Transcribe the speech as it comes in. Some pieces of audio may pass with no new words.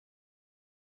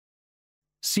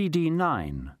CD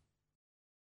 9.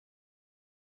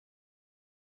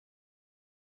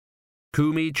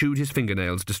 Kumi chewed his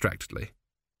fingernails distractedly.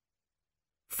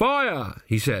 "Fire,"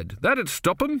 he said. "That'd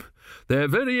stop 'em. They're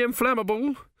very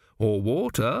inflammable. Or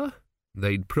water.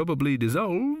 They'd probably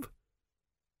dissolve."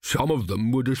 "Some of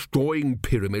them were destroying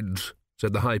pyramids,"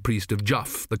 said the high priest of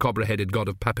Juff, the cobra-headed god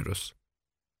of papyrus.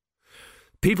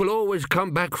 "People always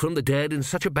come back from the dead in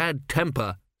such a bad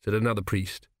temper," said another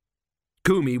priest.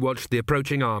 Kumi watched the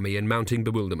approaching army in mounting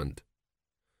bewilderment.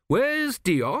 "Where's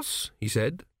Dios?" he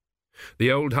said.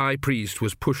 The old high priest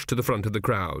was pushed to the front of the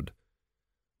crowd.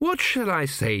 "What shall I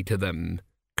say to them?"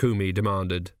 Kumi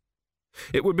demanded.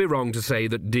 It would be wrong to say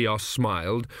that Dios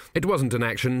smiled. It wasn't an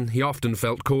action he often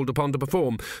felt called upon to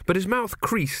perform, but his mouth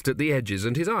creased at the edges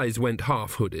and his eyes went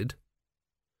half-hooded.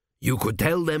 "You could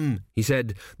tell them," he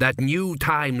said, "that new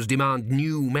times demand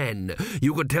new men.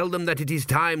 You could tell them that it is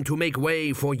time to make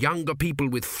way for younger people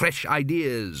with fresh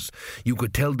ideas. You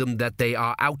could tell them that they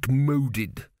are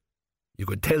outmoded. You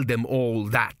could tell them all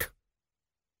that."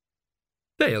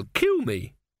 "They'll kill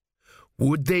me."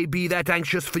 "Would they be that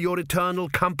anxious for your eternal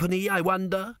company, I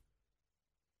wonder?"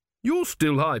 "You're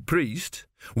still high priest."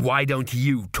 "Why don't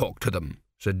you talk to them?"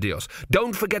 said Dios.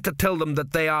 "Don't forget to tell them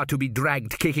that they are to be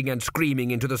dragged kicking and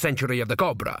screaming into the century of the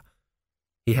cobra."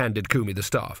 He handed Kumi the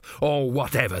staff. "Or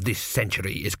whatever this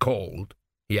century is called,"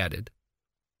 he added.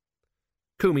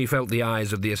 Kumi felt the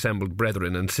eyes of the assembled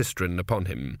brethren and sistren upon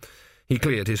him. He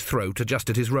cleared his throat,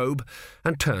 adjusted his robe,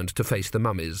 and turned to face the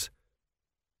mummies.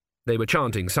 They were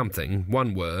chanting something,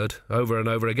 one word, over and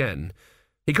over again.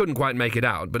 He couldn't quite make it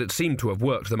out, but it seemed to have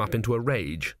worked them up into a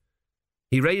rage.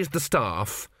 He raised the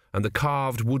staff, and the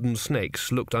carved wooden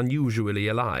snakes looked unusually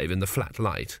alive in the flat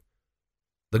light.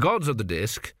 The gods of the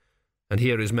disc, and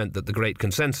here is meant that the great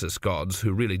consensus gods,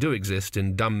 who really do exist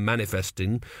in dumb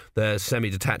manifesting their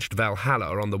semi-detached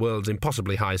Valhalla on the world's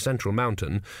impossibly high central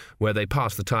mountain, where they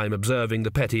pass the time observing the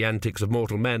petty antics of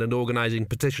mortal men and organising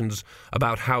petitions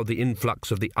about how the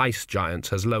influx of the ice giants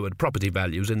has lowered property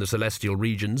values in the celestial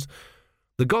regions.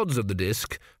 The gods of the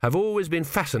disc have always been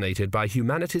fascinated by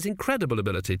humanity's incredible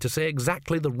ability to say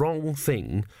exactly the wrong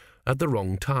thing at the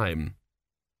wrong time.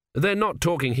 They're not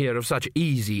talking here of such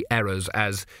easy errors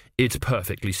as "it's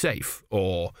perfectly safe"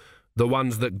 or "the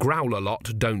ones that growl a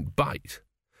lot don't bite,"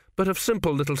 but of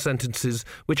simple little sentences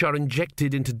which are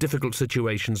injected into difficult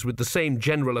situations with the same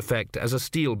general effect as a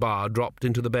steel bar dropped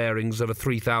into the bearings of a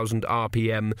 3,000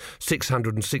 RPM,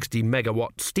 660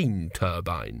 megawatt steam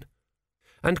turbine.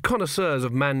 And connoisseurs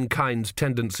of mankind's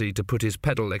tendency to put his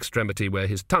pedal extremity where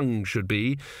his tongue should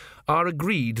be are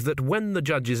agreed that when the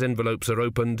judges' envelopes are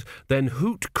opened, then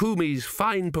Hoot Kumi's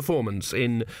fine performance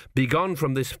in "Begone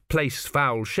from this place,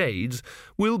 foul shades"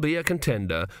 will be a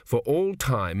contender for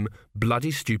all-time bloody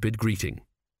stupid greeting.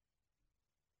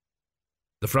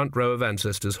 The front row of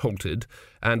ancestors halted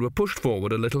and were pushed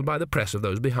forward a little by the press of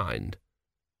those behind.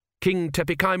 King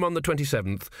Teppic the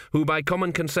 27th, who by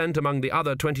common consent among the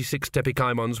other 26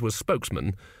 Teppic was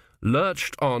spokesman,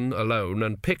 lurched on alone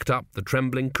and picked up the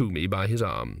trembling Kumi by his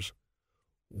arms.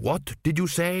 "What did you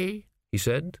say?" he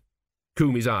said.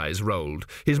 Kumi's eyes rolled.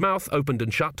 His mouth opened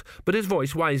and shut, but his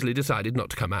voice wisely decided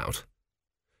not to come out.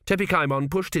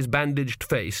 Teppic pushed his bandaged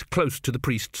face close to the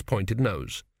priest's pointed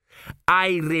nose.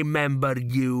 "I remember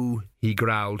you," he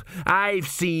growled. "I've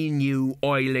seen you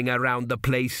oiling around the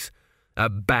place. A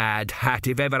bad hat,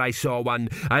 if ever I saw one.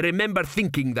 I remember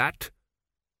thinking that."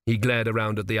 He glared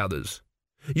around at the others.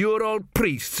 "You're all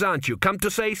priests, aren't you? Come to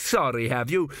say sorry,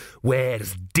 have you?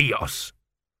 Where's Dios?"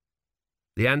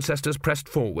 The ancestors pressed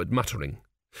forward, muttering.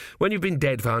 When you've been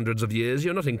dead for hundreds of years,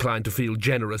 you're not inclined to feel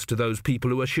generous to those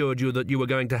people who assured you that you were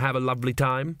going to have a lovely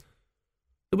time.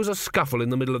 There was a scuffle in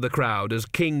the middle of the crowd as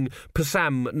King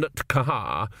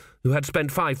Psam-Nut-Kahar, who had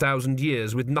spent 5,000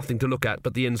 years with nothing to look at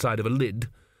but the inside of a lid,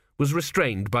 was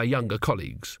restrained by younger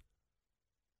colleagues.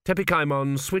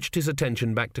 Teppic switched his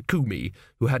attention back to Kumi,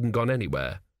 who hadn't gone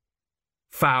anywhere.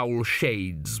 "Foul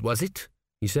shades, was it?"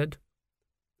 he said.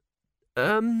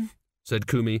 Said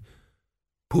Kumi.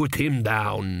 "Put him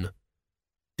down."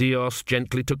 Dios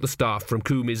gently took the staff from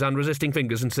Kumi's unresisting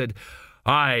fingers and said,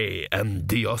 "I am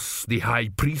Dios, the high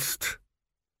priest.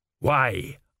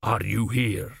 Why are you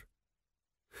here?"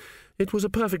 It was a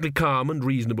perfectly calm and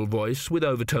reasonable voice, with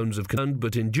overtones of concern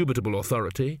but indubitable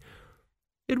authority.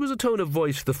 It was a tone of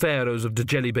voice the pharaohs of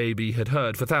Djelibeybi had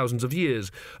heard for thousands of years,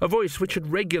 a voice which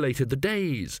had regulated the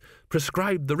days,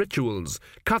 prescribed the rituals,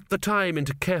 cut the time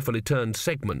into carefully turned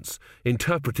segments,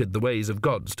 interpreted the ways of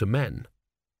gods to men.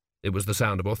 It was the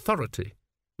sound of authority,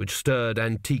 which stirred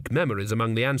antique memories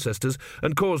among the ancestors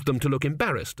and caused them to look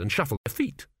embarrassed and shuffle their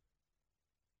feet.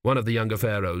 One of the younger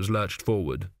pharaohs lurched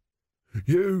forward.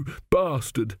 "You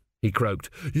bastard," he croaked.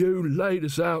 "You laid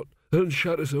us out and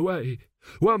shut us away,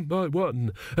 one by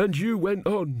one, and you went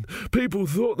on. People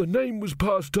thought the name was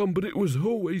passed on, but it was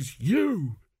always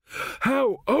you.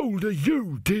 How old are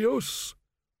you, Dios?"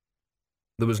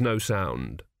 There was no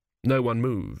sound. No one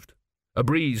moved. A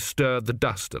breeze stirred the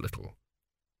dust a little.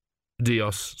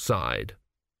 Dios sighed.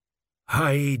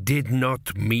 "I did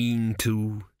not mean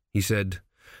to," he said.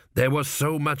 "There was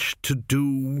so much to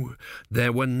do.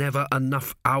 There were never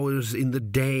enough hours in the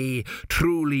day.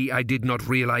 Truly, I did not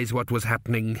realize what was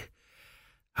happening.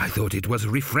 I thought it was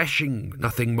refreshing,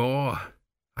 nothing more.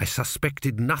 I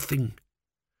suspected nothing.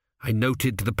 I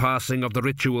noted the passing of the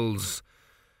rituals,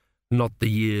 not the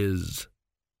years."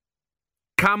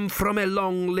 "Come from a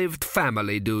long-lived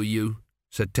family, do you?"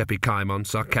 said Teppic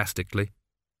sarcastically.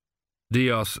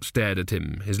 Dios stared at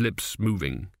him, his lips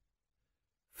moving.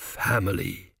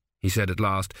 "Family," he said at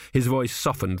last, his voice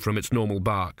softened from its normal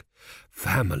bark.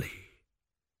 "Family.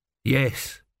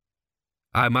 Yes,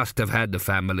 I must have had a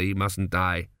family, mustn't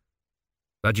I?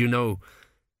 But you know,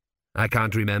 I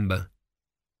can't remember.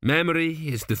 Memory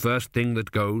is the first thing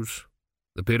that goes.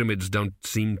 The pyramids don't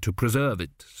seem to preserve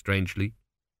it, strangely."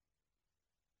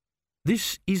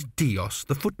 "This is Dios,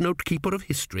 the footnote-keeper of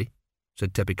history,"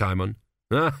 said Teppic.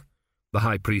 "Ah," the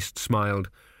high priest smiled.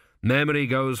 "Memory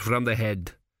goes from the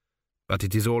head, but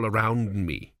it is all around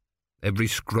me, every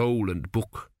scroll and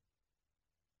book."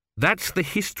 "That's the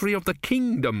history of the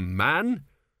kingdom, man."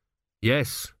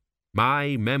 "Yes,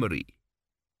 my memory."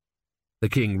 The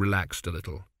king relaxed a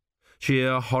little.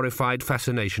 Sheer horrified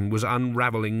fascination was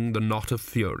unravelling the knot of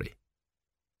fury.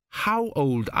 "How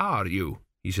old are you?"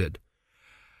 he said.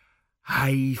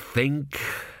 "I think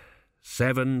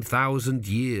 7,000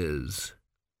 years,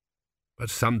 but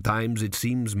sometimes it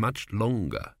seems much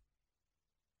longer."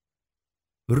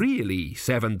 "Really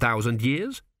 7,000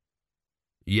 years?"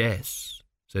 "Yes,"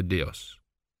 said Dios.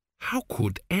 "How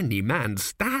could any man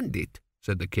stand it?"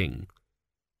 said the king.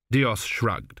 Dios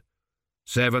shrugged.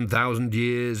 7,000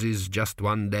 years is just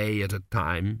one day at a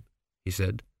time, he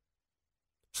said.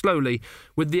 Slowly,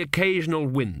 with the occasional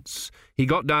wince, he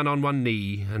got down on one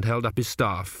knee and held up his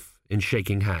staff in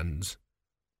shaking hands.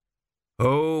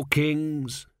 "O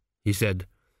kings," he said,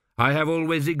 "I have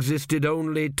always existed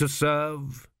only to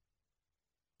serve."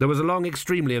 There was a long,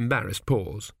 extremely embarrassed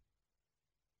pause.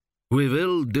 "We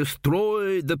will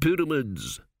destroy the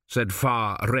pyramids," said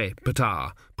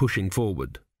Pharaoh, pushing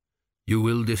forward. "You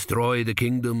will destroy the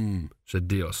kingdom," said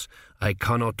Dios. "I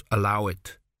cannot allow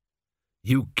it."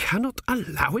 "You cannot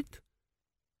allow it?"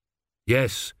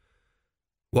 "Yes.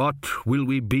 What will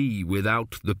we be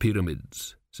without the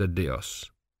pyramids?" said Dios.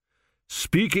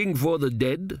 "Speaking for the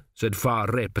dead," said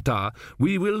Pharaoh,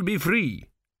 "we will be free."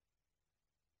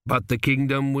 "But the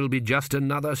kingdom will be just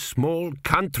another small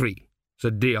country,"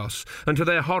 said Dios, and to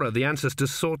their horror the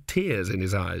ancestors saw tears in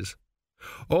his eyes.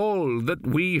 "All that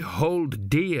we hold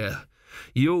dear,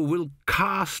 you will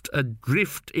cast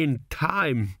adrift in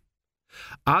time,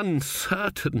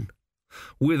 uncertain,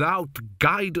 without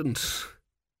guidance,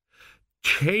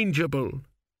 changeable."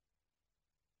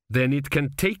 "Then it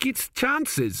can take its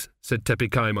chances," said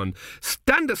Teppic.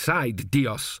 "Stand aside,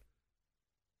 Dios."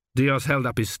 Dios held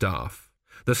up his staff.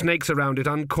 The snakes around it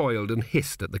uncoiled and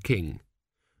hissed at the king.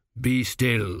 "Be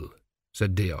still,"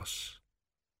 said Dios.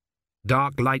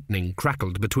 Dark lightning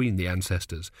crackled between the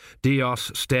ancestors.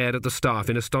 Dios stared at the staff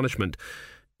in astonishment.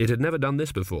 It had never done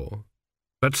this before.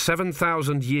 But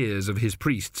 7,000 years of his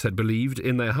priests had believed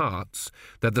in their hearts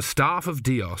that the staff of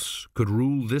Dios could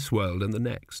rule this world and the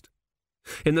next.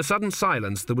 In the sudden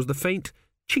silence there was the faint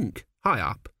chink, high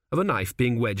up, of a knife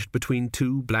being wedged between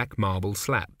two black marble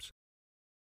slabs.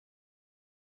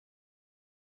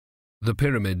 The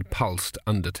pyramid pulsed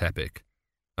under Teppic,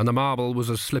 and the marble was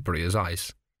as slippery as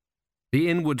ice. The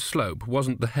inward slope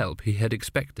wasn't the help he had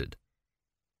expected.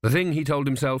 The thing, he told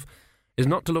himself, is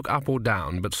not to look up or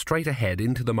down, but straight ahead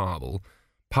into the marble,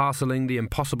 parcelling the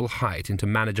impossible height into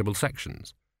manageable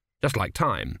sections. Just like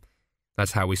time.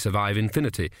 That's how we survive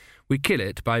infinity. We kill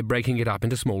it by breaking it up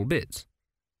into small bits.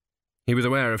 He was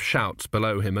aware of shouts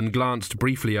below him and glanced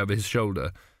briefly over his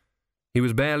shoulder. He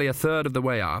was barely a third of the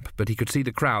way up, but he could see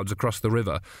the crowds across the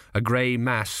river, a grey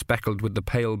mass speckled with the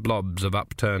pale blobs of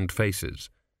upturned faces.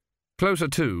 Closer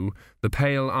to, the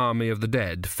pale army of the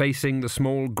dead, facing the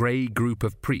small grey group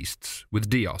of priests, with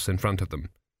Dios in front of them.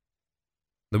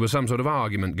 There was some sort of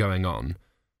argument going on.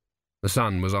 The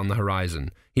sun was on the horizon.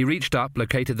 He reached up,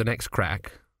 located the next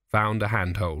crack, found a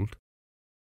handhold.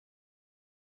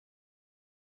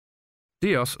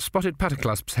 Dios spotted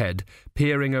Pataclasp's head,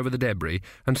 peering over the debris,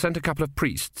 and sent a couple of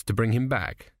priests to bring him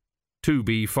back.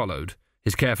 2B followed,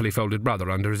 his carefully folded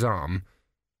brother under his arm.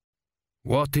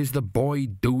 "What is the boy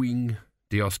doing?"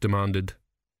 Dios demanded.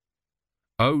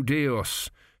 "Oh, Dios,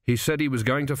 he said he was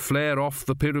going to flare off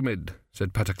the pyramid,"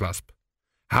 said Pataclasp.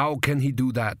 "How can he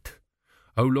do that?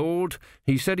 Oh, Lord,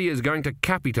 he said he is going to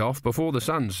cap it off before the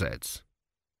sun sets."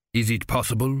 "Is it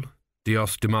possible?"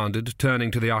 Dios demanded,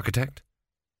 turning to the architect.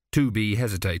 2B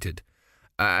hesitated.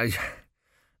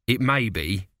 It may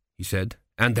be," he said.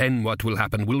 "And then what will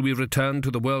happen? Will we return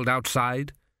to the world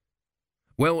outside?"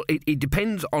 "Well, it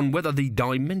depends on whether the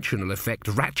dimensional effect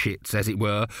ratchets, as it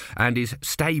were, and is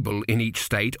stable in each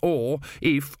state, or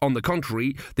if, on the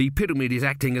contrary, the pyramid is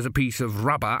acting as a piece of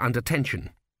rubber under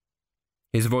tension."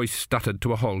 His voice stuttered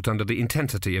to a halt under the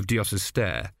intensity of Dios's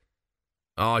stare.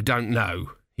 "I don't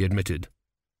know," he admitted.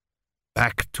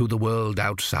 "Back to the world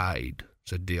outside,"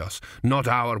 said Dios. "Not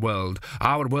our world.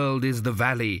 Our world is the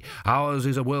valley. Ours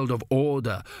is a world of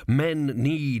order. Men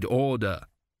need order."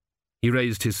 He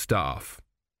raised his staff.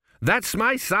 "That's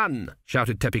my son,"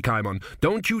 shouted Teppic.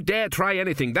 "Don't you dare try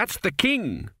anything. That's the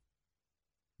king."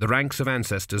 The ranks of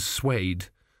ancestors swayed,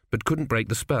 but couldn't break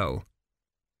the spell.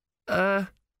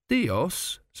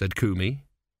 Dios," said Kumi.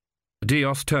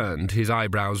 Dios turned, his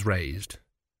eyebrows raised.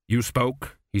 "You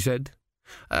spoke," he said.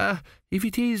 If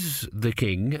it is the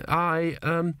king,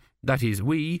 that is,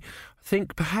 we,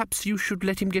 think perhaps you should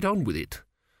let him get on with it.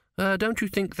 Don't you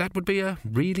think that would be a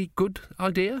really good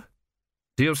idea?"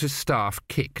 Dios's staff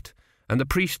kicked, and the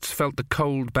priests felt the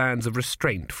cold bands of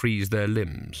restraint freeze their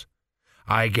limbs.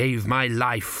 "I gave my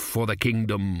life for the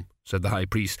kingdom," said the high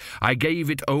priest. "I gave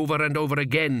it over and over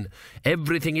again.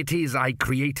 Everything it is I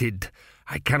created.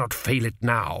 I cannot fail it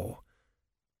now."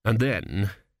 And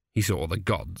then he saw the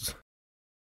gods.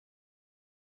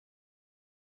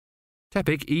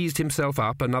 Teppic eased himself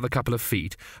up another couple of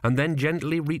feet, and then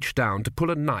gently reached down to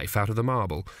pull a knife out of the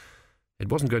marble. It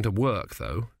wasn't going to work,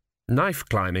 though. Knife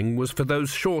climbing was for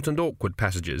those short and awkward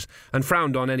passages, and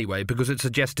frowned on anyway because it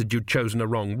suggested you'd chosen a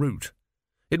wrong route.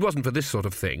 It wasn't for this sort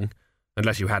of thing,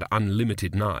 unless you had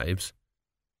unlimited knives.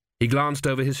 He glanced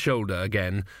over his shoulder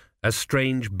again, as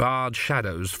strange barred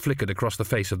shadows flickered across the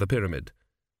face of the pyramid.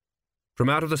 From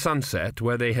out of the sunset,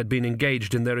 where they had been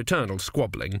engaged in their eternal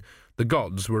squabbling, the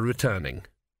gods were returning.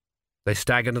 They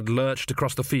staggered and lurched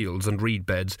across the fields and reed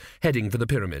beds, heading for the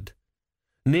pyramid.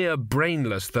 Near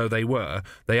brainless though they were,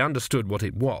 they understood what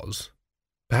it was.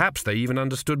 Perhaps they even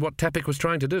understood what Teppic was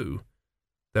trying to do.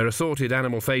 Their assorted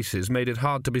animal faces made it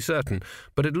hard to be certain,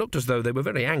 but it looked as though they were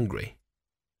very angry.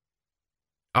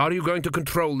 "Are you going to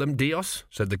control them, Dios?"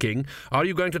 said the king. "Are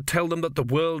you going to tell them that the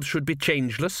world should be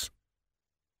changeless?"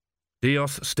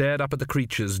 Dios stared up at the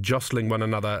creatures jostling one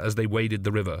another as they waded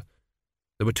the river.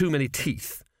 There were too many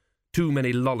teeth, too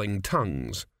many lolling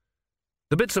tongues.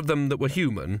 The bits of them that were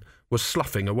human were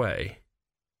sloughing away.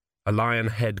 A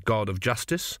lion-head god of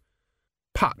justice?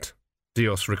 Put,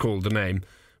 Dios recalled the name,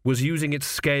 was using its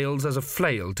scales as a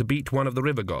flail to beat one of the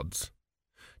river gods.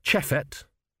 Chefet,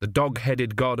 the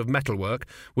dog-headed god of metalwork,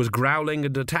 was growling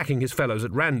and attacking his fellows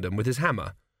at random with his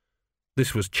hammer.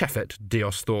 This was Chefet,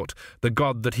 Dios thought, the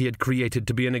god that he had created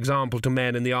to be an example to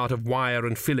men in the art of wire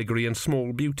and filigree and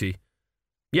small beauty.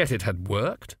 Yet it had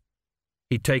worked.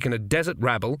 He'd taken a desert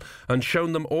rabble and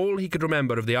shown them all he could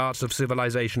remember of the arts of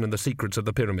civilization and the secrets of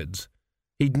the pyramids.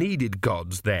 He'd needed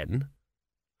gods then.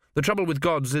 The trouble with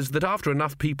gods is that after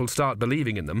enough people start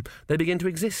believing in them, they begin to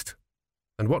exist.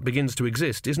 And what begins to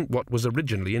exist isn't what was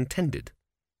originally intended.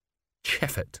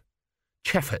 Chefet,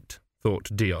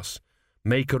 thought Dios.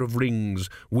 Maker of rings,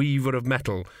 weaver of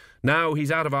metal. Now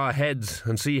he's out of our heads,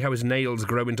 and see how his nails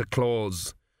grow into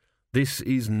claws. This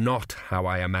is not how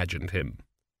I imagined him.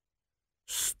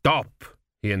 "Stop,"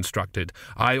 he instructed.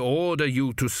 "I order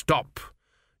you to stop.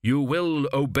 You will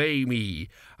obey me.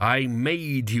 I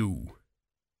made you."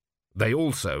 They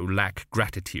also lack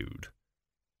gratitude.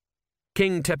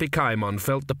 King Teppic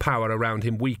felt the power around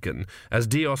him weaken as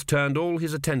Dios turned all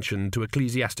his attention to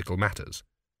ecclesiastical matters.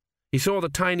 He saw the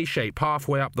tiny shape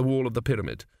halfway up the wall of the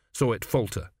pyramid, saw it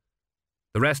falter.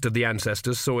 The rest of the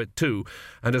ancestors saw it too,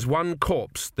 and as one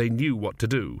corpse they knew what to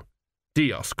do.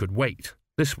 Dios could wait.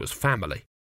 This was family.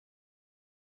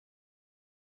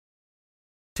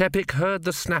 Teppic heard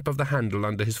the snap of the handle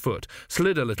under his foot,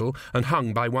 slid a little, and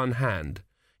hung by one hand.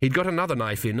 He'd got another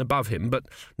knife in above him, but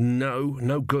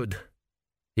no good.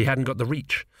 He hadn't got the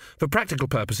reach. For practical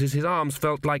purposes, his arms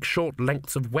felt like short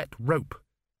lengths of wet rope.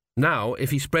 Now,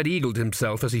 if he spread-eagled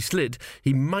himself as he slid,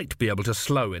 he might be able to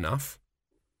slow enough.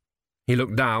 He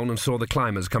looked down and saw the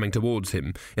climbers coming towards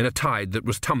him, in a tide that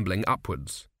was tumbling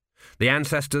upwards. The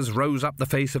ancestors rose up the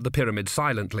face of the pyramid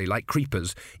silently, like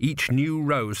creepers, each new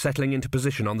row settling into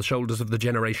position on the shoulders of the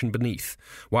generation beneath,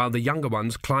 while the younger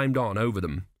ones climbed on over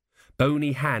them.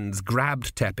 Bony hands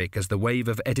grabbed Teppic as the wave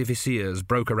of edificiers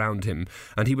broke around him,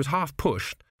 and he was half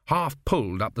pushed, half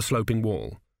pulled up the sloping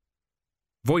wall.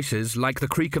 Voices, like the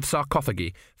creak of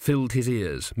sarcophagi, filled his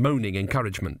ears, moaning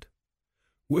encouragement.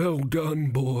 "Well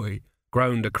done, boy,"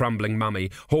 groaned a crumbling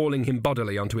mummy, hauling him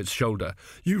bodily onto its shoulder.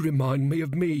 "You remind me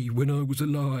of me when I was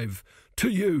alive. To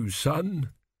you,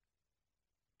 son."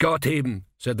 "Got him,"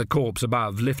 said the corpse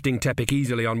above, lifting Teppic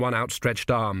easily on one outstretched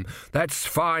arm. "That's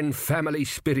fine family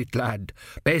spirit, lad.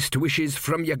 Best wishes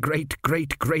from your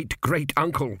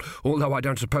great-great-great-great-uncle, although I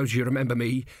don't suppose you remember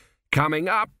me. Coming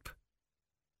up."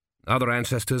 Other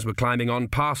ancestors were climbing on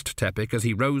past Teppic as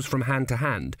he rose from hand to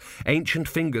hand. Ancient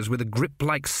fingers with a grip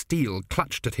like steel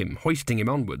clutched at him, hoisting him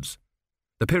onwards.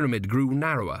 The pyramid grew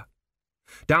narrower.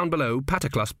 Down below,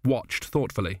 Pataclusp watched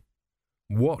thoughtfully.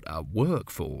 "What a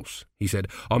workforce," he said.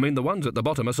 "I mean, the ones at the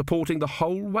bottom are supporting the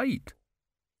whole weight."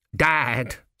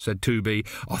 "Dad," said 2B,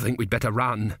 "I think we'd better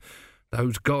run.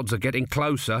 Those gods are getting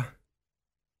closer."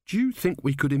 "Do you think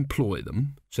we could employ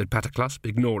them?" said Pataclusp,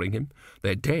 ignoring him.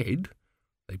 "They're dead.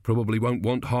 They probably won't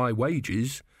want high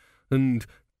wages. And—"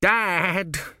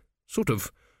 "Dad!" "Sort of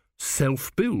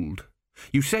self-build."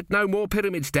 "You said no more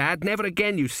pyramids, Dad. Never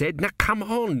again, you said. Now come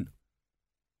on."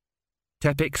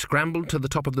 Teppic scrambled to the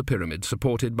top of the pyramid,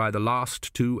 supported by the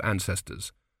last two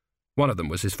ancestors. One of them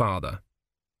was his father.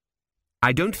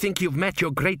 "I don't think you've met your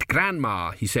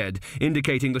great-grandma," he said,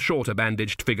 indicating the shorter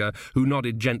bandaged figure, who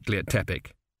nodded gently at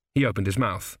Teppic. He opened his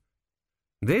mouth.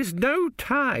 "There's no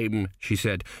time," she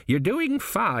said. "You're doing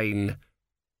fine."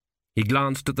 He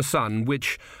glanced at the sun,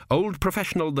 which, old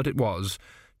professional that it was,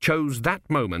 chose that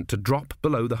moment to drop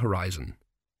below the horizon.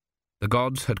 The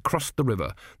gods had crossed the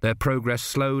river, their progress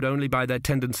slowed only by their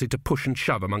tendency to push and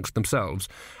shove amongst themselves,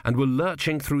 and were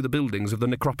lurching through the buildings of the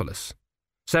necropolis.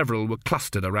 Several were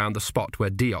clustered around the spot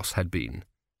where Dios had been.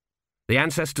 The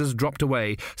ancestors dropped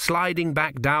away, sliding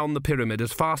back down the pyramid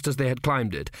as fast as they had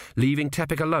climbed it, leaving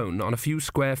Teppic alone on a few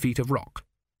square feet of rock.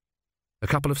 A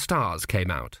couple of stars came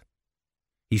out.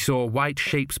 He saw white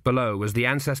shapes below as the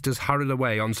ancestors hurried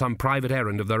away on some private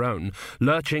errand of their own,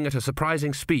 lurching at a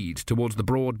surprising speed towards the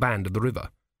broad band of the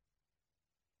river.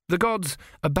 The gods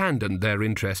abandoned their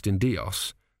interest in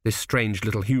Dios, this strange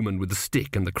little human with the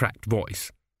stick and the cracked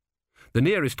voice. The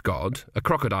nearest god, a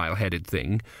crocodile-headed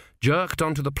thing, jerked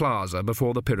onto the plaza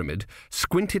before the pyramid,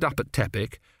 squinted up at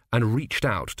Teppic, and reached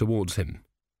out towards him.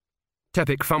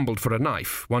 Teppic fumbled for a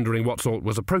knife, wondering what sort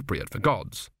was appropriate for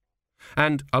gods.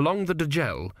 And along the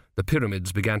Djel, the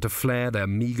pyramids began to flare their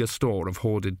meagre store of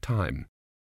hoarded time.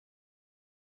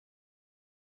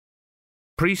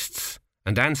 Priests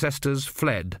and ancestors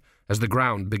fled as the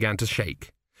ground began to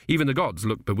shake. Even the gods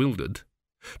looked bewildered.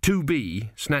 2B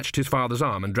snatched his father's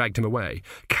arm and dragged him away.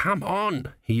 "Come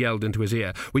on," he yelled into his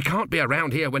ear. "We can't be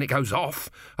around here when it goes off.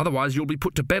 Otherwise you'll be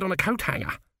put to bed on a coat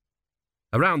hanger."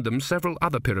 Around them, several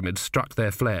other pyramids struck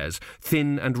their flares,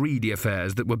 thin and reedy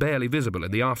affairs that were barely visible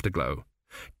in the afterglow.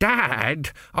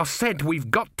 "Dad, I said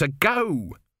we've got to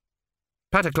go!"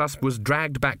 Pataclusp was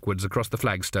dragged backwards across the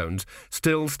flagstones,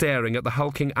 still staring at the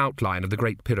hulking outline of the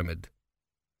Great Pyramid.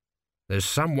 "There's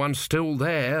someone still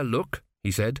there, look,"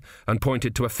 he said, and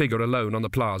pointed to a figure alone on the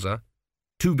plaza.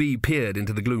 2B peered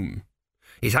into the gloom.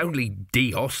 "It's only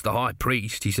Dios, the High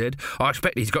Priest," he said. "I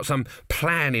expect he's got some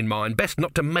plan in mind. Best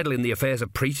not to meddle in the affairs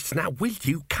of priests. Now, will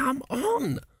you come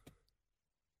on?"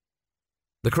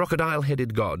 The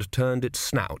crocodile-headed god turned its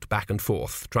snout back and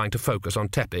forth, trying to focus on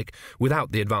Teppic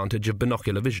without the advantage of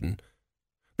binocular vision.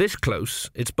 This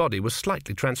close, its body was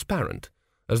slightly transparent,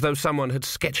 as though someone had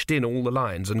sketched in all the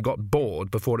lines and got bored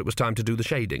before it was time to do the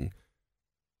shading.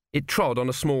 It trod on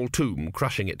a small tomb,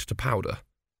 crushing it to powder.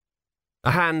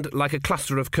 A hand, like a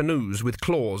cluster of canoes with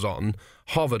claws on,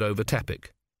 hovered over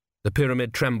Teppic. The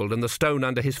pyramid trembled and the stone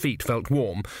under his feet felt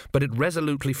warm, but it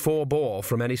resolutely forbore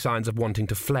from any signs of wanting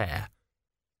to flare.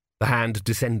 The hand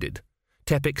descended.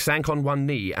 Teppic sank on one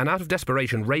knee and, out of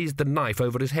desperation, raised the knife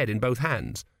over his head in both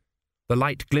hands. The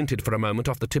light glinted for a moment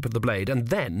off the tip of the blade, and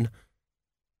then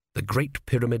the Great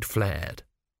Pyramid flared.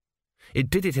 It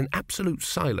did it in absolute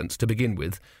silence to begin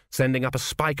with, sending up a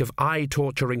spike of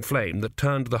eye-torturing flame that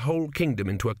turned the whole kingdom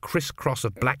into a criss-cross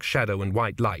of black shadow and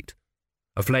white light.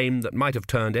 A flame that might have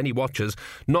turned any watchers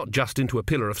not just into a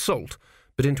pillar of salt,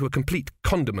 but into a complete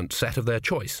condiment set of their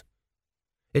choice.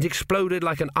 It exploded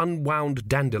like an unwound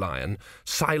dandelion,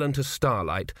 silent as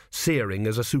starlight, searing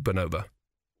as a supernova.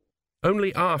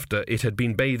 Only after it had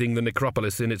been bathing the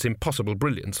necropolis in its impossible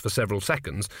brilliance for several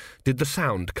seconds did the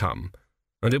sound come,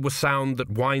 and it was sound that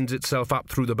winds itself up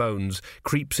through the bones,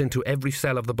 creeps into every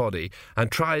cell of the body,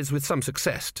 and tries with some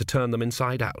success to turn them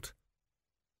inside out.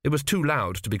 It was too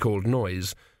loud to be called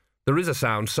noise, There is a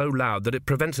sound so loud that it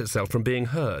prevents itself from being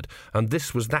heard, and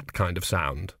this was that kind of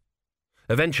sound.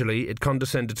 Eventually, it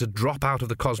condescended to drop out of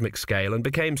the cosmic scale and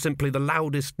became simply the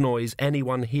loudest noise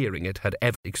anyone hearing it had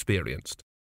ever experienced.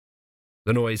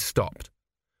 The noise stopped,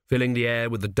 filling the air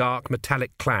with the dark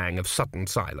metallic clang of sudden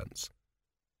silence.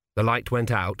 The light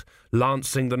went out,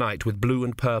 lancing the night with blue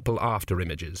and purple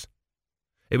after-images.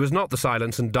 It was not the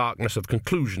silence and darkness of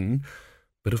conclusion,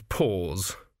 but of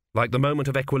pause, like the moment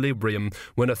of equilibrium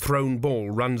when a thrown ball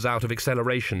runs out of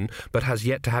acceleration but has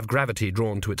yet to have gravity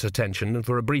drawn to its attention and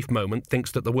for a brief moment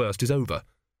thinks that the worst is over.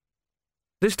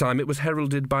 This time it was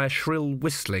heralded by a shrill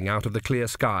whistling out of the clear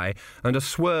sky and a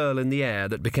swirl in the air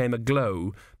that became a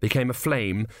glow, became a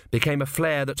flame, became a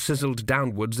flare that sizzled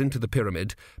downwards into the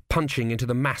pyramid, punching into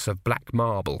the mass of black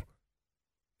marble.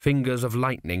 Fingers of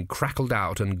lightning crackled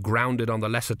out and grounded on the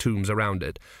lesser tombs around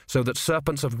it, so that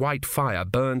serpents of white fire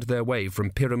burned their way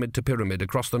from pyramid to pyramid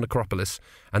across the necropolis,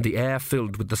 and the air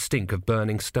filled with the stink of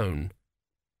burning stone.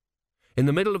 In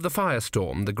the middle of the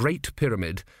firestorm, the great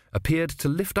pyramid appeared to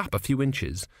lift up a few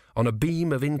inches on a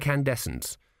beam of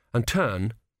incandescence and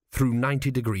turn through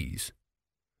 90 degrees.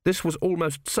 This was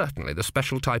almost certainly the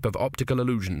special type of optical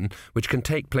illusion which can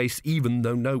take place even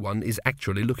though no one is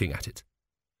actually looking at it.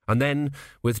 And then,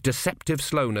 with deceptive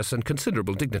slowness and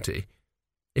considerable dignity,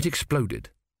 it exploded.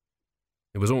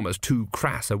 It was almost too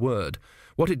crass a word.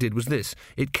 What it did was this.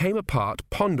 It came apart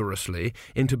ponderously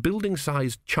into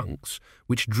building-sized chunks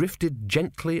which drifted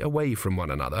gently away from one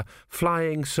another,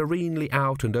 flying serenely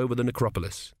out and over the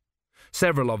necropolis.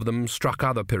 Several of them struck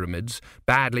other pyramids,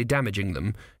 badly damaging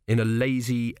them in a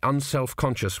lazy,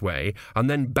 unself-conscious way, and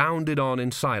then bounded on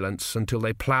in silence until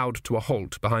they ploughed to a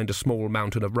halt behind a small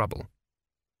mountain of rubble.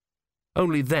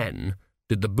 Only then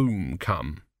did the boom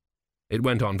come. It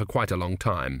went on for quite a long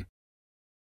time.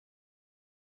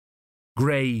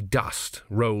 Grey dust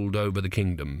rolled over the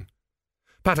kingdom.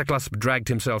 Pataclusp dragged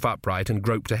himself upright and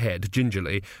groped ahead,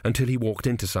 gingerly, until he walked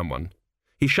into someone.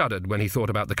 He shuddered when he thought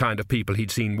about the kind of people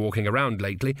he'd seen walking around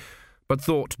lately, but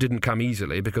thought didn't come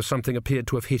easily because something appeared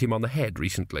to have hit him on the head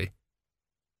recently.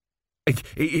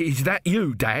 "Is that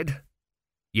you, Dad?"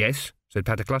 "Yes," said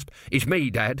Pataclusp. "It's me,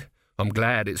 Dad. I'm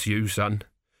glad it's you, son.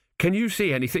 Can you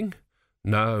see anything?"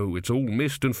 "No, it's all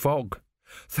mist and fog."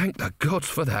 "Thank the gods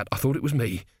for that. I thought it was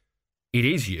me." "It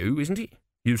is you, isn't it?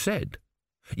 You said."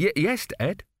 Yes,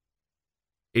 Dad."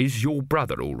 "Is your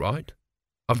brother all right?"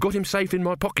 "I've got him safe in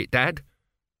my pocket, Dad."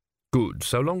 "Good,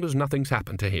 so long as nothing's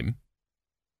happened to him."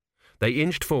 They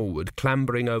inched forward,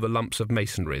 clambering over lumps of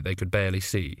masonry they could barely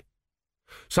see.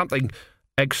 "Something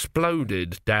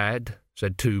exploded, Dad,"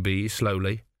 said 2B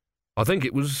slowly. "I think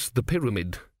it was the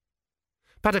pyramid."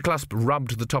 Pataclusp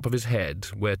rubbed the top of his head,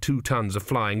 where 2 tons of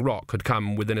flying rock had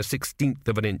come within a 16th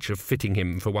of an inch of fitting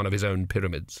him for one of his own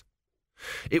pyramids.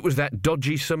 "It was that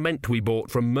dodgy cement we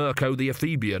bought from Mirko the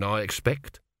Ephebian, I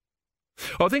expect."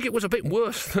 "I think it was a bit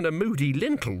worse than a moody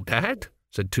lintel, Dad,"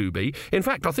 said 2B. "In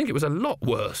fact, I think it was a lot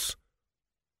worse."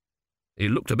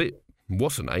 "It looked a bit,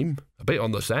 what's-her-name, a bit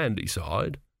on the sandy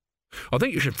side." "I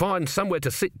think you should find somewhere to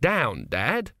sit down,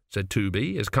 Dad," said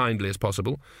 2B, as kindly as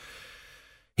possible.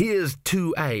 "Here's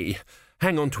 2A.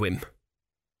 Hang on to him."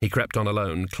 He crept on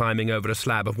alone, climbing over a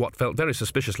slab of what felt very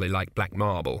suspiciously like black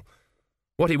marble.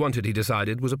 What he wanted, he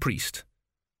decided, was a priest.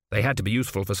 They had to be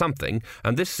useful for something,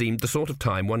 and this seemed the sort of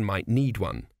time one might need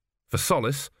one. For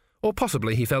solace, or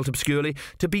possibly, he felt obscurely,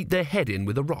 to beat their head in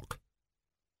with a rock.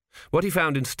 What he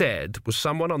found instead was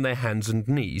someone on their hands and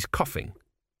knees coughing.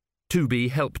 2B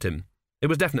helped him. It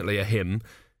was definitely a him.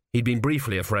 He'd been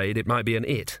briefly afraid it might be an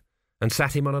it, and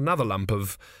sat him on another lump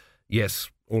of, yes,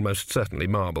 almost certainly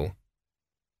marble.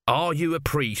 "Are you a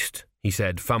priest?" he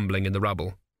said, fumbling in the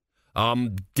rubble.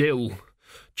 "I'm Dill,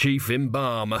 chief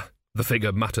embalmer," the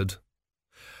figure muttered.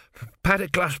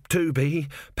 "Pataclusp 2B,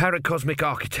 paracosmic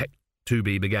architect,"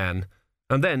 2B began,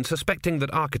 and then, suspecting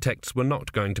that architects were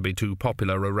not going to be too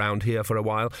popular around here for a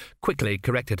while, quickly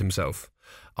corrected himself.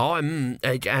 "I'm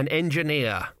an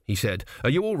engineer," he said. "Are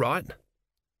you all right?"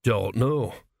 "Don't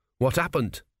know. What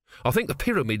happened?" "I think the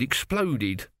pyramid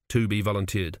exploded," 2B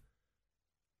volunteered.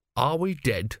 "Are we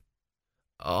dead?"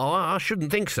 "Oh, I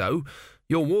shouldn't think so.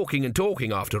 You're walking and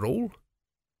talking after all."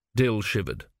 Dill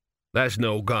shivered. "That's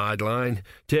no guideline.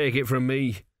 Take it from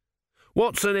me.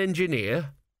 What's an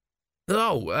engineer?"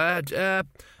 "Oh,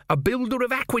 a builder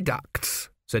of aqueducts,"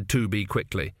 said 2B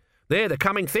quickly. "They're the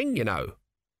coming thing, you know."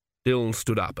 Dill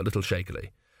stood up a little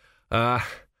shakily.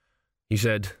 He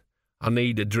said, "I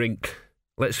need a drink.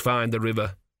 Let's find the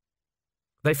river."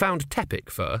 They found Teppic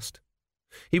first.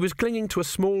 He was clinging to a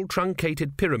small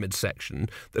truncated pyramid section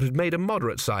that had made a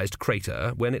moderate-sized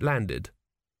crater when it landed.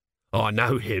 "I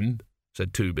know him,"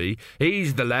 said 2B.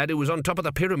 "He's the lad who was on top of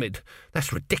the pyramid.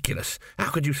 That's ridiculous.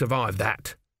 How could you survive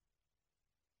that?"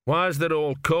 "Why is there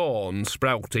all corn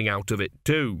sprouting out of it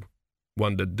too?"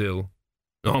 wondered Dill.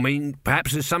 "I mean,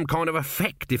 perhaps there's some kind of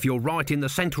effect if you're right in the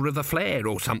centre of the flare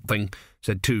or something,"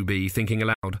 said 2B, thinking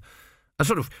aloud. "A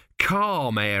sort of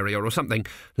calm area or something,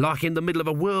 like in the middle of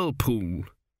a whirlpool."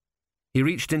 He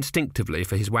reached instinctively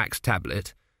for his wax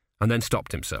tablet and then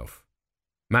stopped himself.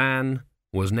 Man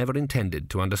was never intended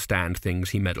to understand things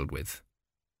he meddled with.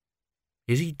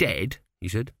 "Is he dead?" he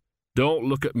said. "Don't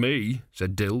look at me,"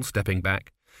 said Dill, stepping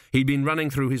back. He'd been running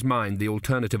through his mind the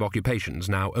alternative occupations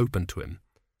now open to him.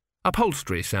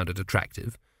 Upholstery sounded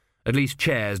attractive. At least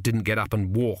chairs didn't get up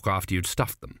and walk after you'd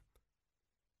stuffed them.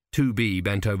 2B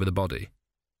bent over the body.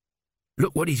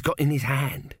 "Look what he's got in his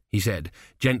hand," he said,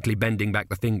 gently bending back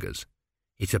the fingers.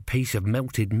 "It's a piece of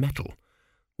melted metal.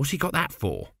 What's he got that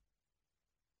for?"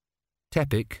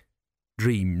 Teppic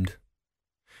dreamed.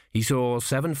 He saw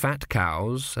 7 fat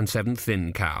cows and 7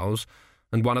 thin cows,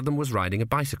 and one of them was riding a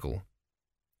bicycle.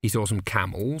 He saw some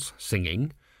camels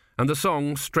singing, and the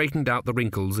song straightened out the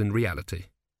wrinkles in reality.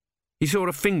 He saw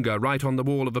a finger right on the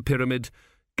wall of a pyramid.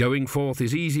 "Going forth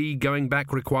is easy, going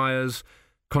back requires,"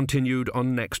 continued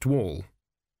on next wall.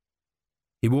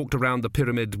 He walked around the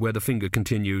pyramid where the finger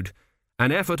continued,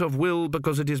 "An effort of will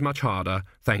because it is much harder,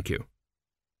 thank you."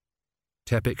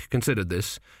 Teppic considered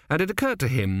this, and it occurred to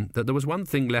him that there was one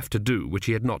thing left to do which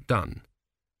he had not done.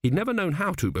 He'd never known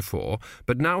how to before,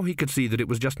 but now he could see that it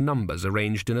was just numbers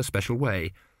arranged in a special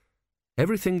way.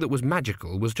 Everything that was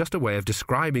magical was just a way of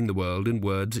describing the world in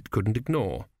words it couldn't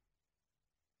ignore.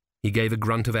 He gave a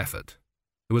grunt of effort.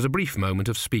 There was a brief moment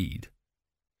of speed.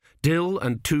 Dill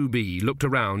and 2B looked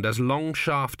around as long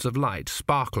shafts of light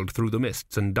sparkled through the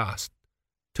mists and dust,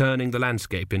 turning the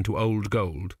landscape into old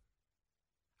gold.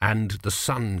 And the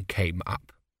sun came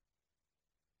up.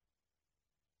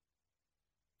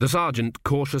 The sergeant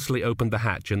cautiously opened the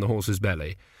hatch in the horse's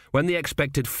belly. When the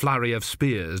expected flurry of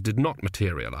spears did not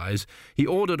materialize, he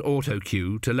ordered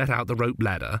Autocue to let out the rope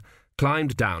ladder,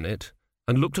 climbed down it,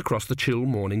 and looked across the chill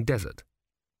morning desert.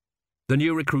 The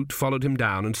new recruit followed him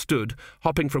down and stood,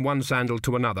 hopping from one sandal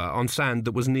to another on sand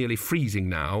that was nearly freezing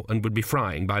now and would be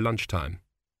frying by lunchtime.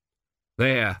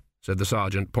 "There," said the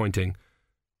sergeant, pointing.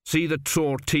 "See the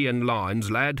Tortean lines,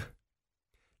 lad?"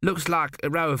 "Looks like a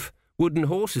row of wooden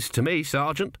horses to me,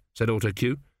 Sergeant," said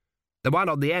Autocue. "The one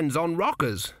on the end's on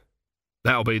rockers."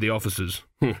 "That'll be the officers.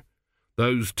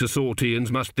 Those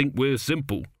Tessortians must think we're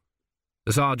simple."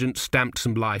 The sergeant stamped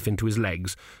some life into his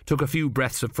legs, took a few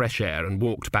breaths of fresh air and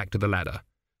walked back to the ladder.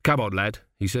 "Come on, lad,"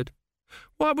 he said.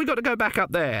 "Why have we got to go back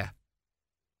up there?"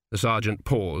 The sergeant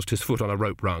paused, his foot on a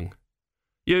rope rung.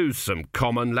 "Use some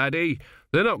common, laddie.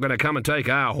 They're not going to come and take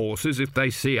our horses if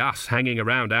they see us hanging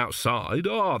around outside,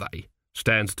 are they?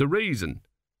 Stands to reason."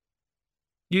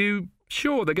 "You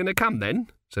sure they're going to come, then?"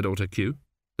 said Autocue.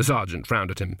 The sergeant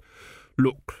frowned at him.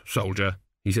 "Look, soldier,"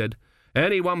 he said,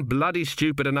 "anyone bloody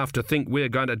stupid enough to think we're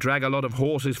going to drag a lot of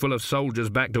horses full of soldiers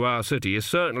back to our city is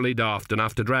certainly daft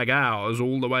enough to drag ours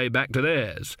all the way back to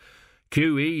theirs.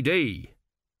 QED."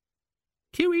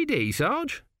 "QED,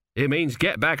 Sarge?" "It means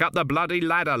get back up the bloody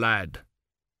ladder, lad."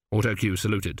 Autocue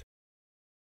saluted.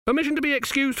 "Permission to be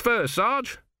excused first,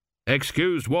 Sarge."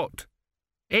 "Excused what?"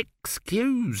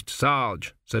 "Excused,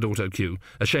 Sarge," said Autocue,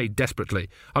 a shade desperately.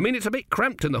 "I mean, it's a bit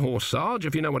cramped in the horse, Sarge,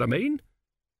 if you know what I mean."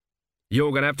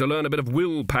 "You're going to have to learn a bit of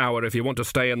willpower if you want to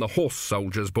stay in the horse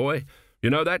soldiers, boy. You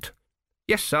know that?"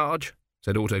 "Yes, Sarge,"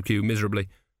 said Autocue miserably.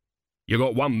 "You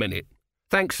got 1 minute."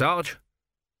 "Thanks, Sarge."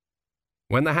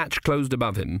 When the hatch closed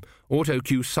above him,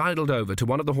 Autocue sidled over to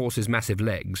one of the horse's massive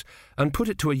legs and put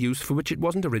it to a use for which it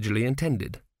wasn't originally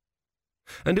intended.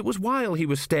 And it was while he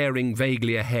was staring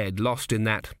vaguely ahead, lost in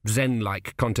that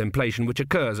zen-like contemplation which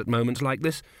occurs at moments like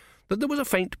this, that there was a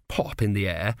faint pop in the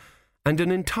air, and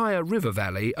an entire river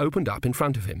valley opened up in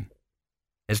front of him.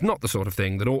 It's not the sort of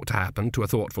thing that ought to happen to a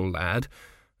thoughtful lad,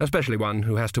 especially one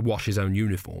who has to wash his own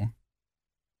uniform.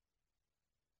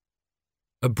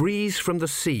 A breeze from the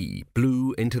sea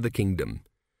blew into the kingdom,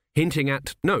 hinting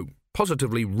at, no,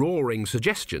 positively roaring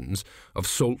suggestions of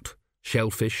salt,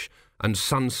 shellfish, and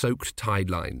sun-soaked tide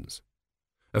lines.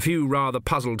 A few rather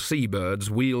puzzled seabirds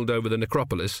wheeled over the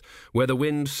necropolis, where the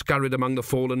wind scurried among the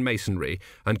fallen masonry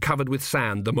and covered with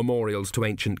sand the memorials to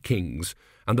ancient kings,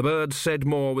 and the birds said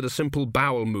more with a simple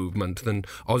bowel movement than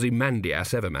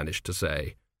Ozymandias ever managed to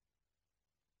say.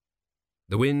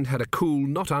 The wind had a cool,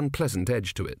 not unpleasant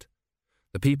edge to it.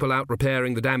 The people out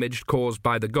repairing the damage caused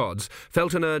by the gods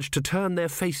felt an urge to turn their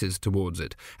faces towards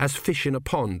it, as fish in a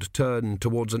pond turn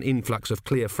towards an influx of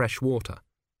clear fresh water.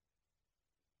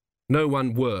 No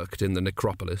one worked in the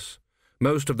necropolis.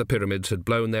 Most of the pyramids had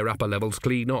blown their upper levels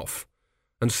clean off,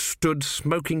 and stood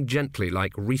smoking gently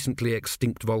like recently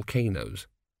extinct volcanoes.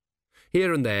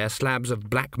 Here and there slabs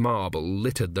of black marble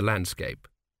littered the landscape.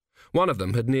 One of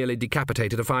them had nearly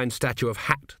decapitated a fine statue of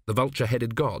Hat, the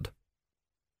vulture-headed god.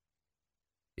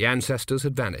 The ancestors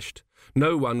had vanished.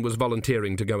 No one was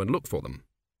volunteering to go and look for them.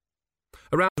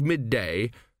 Around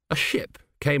midday, a ship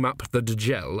came up the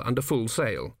Djel under full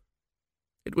sail.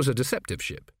 It was a deceptive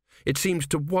ship. It seemed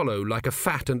to wallow like a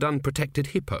fat and unprotected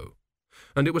hippo,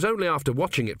 and it was only after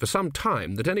watching it for some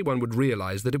time that anyone would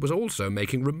realize that it was also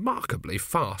making remarkably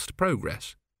fast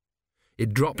progress.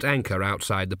 It dropped anchor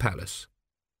outside the palace.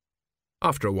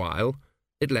 After a while,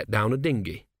 it let down a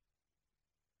dinghy.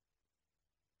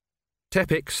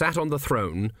 Teppic sat on the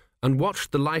throne and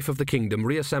watched the life of the kingdom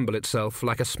reassemble itself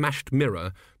like a smashed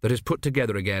mirror that is put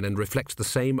together again and reflects the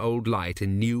same old light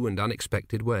in new and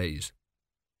unexpected ways.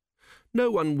 No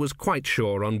one was quite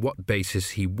sure on what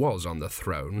basis he was on the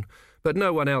throne, but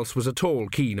no one else was at all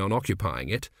keen on occupying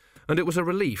it, and it was a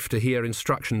relief to hear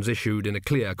instructions issued in a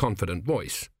clear, confident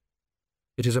voice.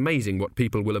 It is amazing what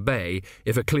people will obey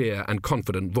if a clear and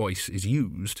confident voice is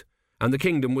used, and the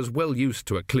kingdom was well used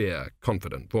to a clear,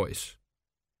 confident voice.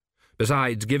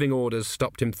 Besides, giving orders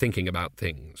stopped him thinking about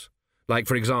things, like,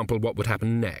 for example, what would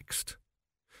happen next.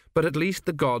 But at least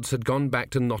the gods had gone back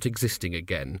to not existing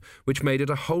again, which made it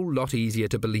a whole lot easier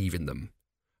to believe in them,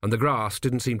 and the grass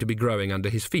didn't seem to be growing under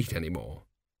his feet anymore.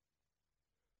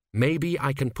 Maybe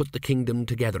I can put the kingdom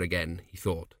together again, he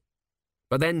thought.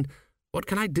 But then, what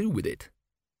can I do with it?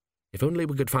 If only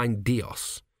we could find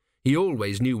Dios. He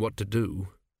always knew what to do.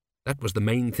 That was the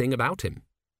main thing about him.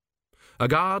 A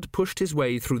guard pushed his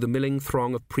way through the milling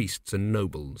throng of priests and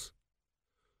nobles.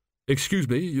 "Excuse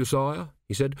me, your sire,"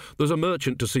 he said. "There's a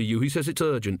merchant to see you. He says it's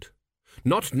urgent."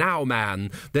 "Not now,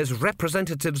 man. There's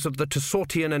representatives of the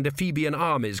Tessortian and Ephebian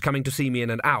armies coming to see me in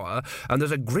an hour, and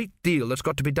there's a great deal that's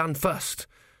got to be done first.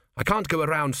 I can't go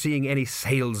around seeing any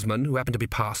salesmen who happen to be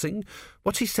passing.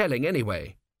 What's he selling,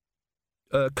 anyway?"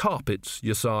 Carpets,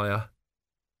 your sire."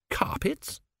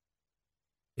 "Carpets?"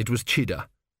 It was Chida,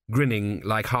 grinning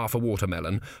like half a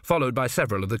watermelon, followed by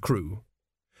several of the crew.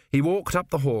 He walked up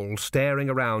the hall, staring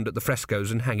around at the frescoes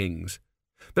and hangings.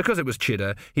 Because it was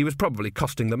Chida, he was probably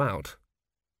costing them out.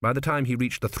 By the time he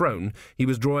reached the throne, he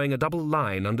was drawing a double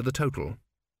line under the total.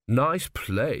 "Nice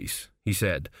place," he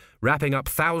said, wrapping up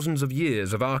thousands of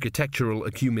years of architectural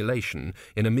accumulation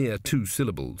in a mere 2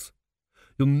 syllables.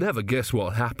 "You'll never guess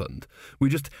what happened. We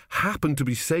just happened to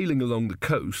be sailing along the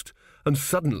coast, and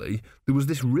suddenly there was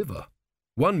this river.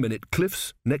 1 minute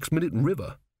cliffs, next minute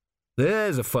river.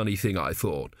 There's a funny thing, I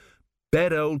thought.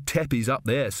 Bet old Teppy's up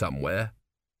there somewhere."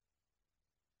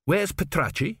 "Where's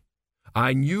Patraci?"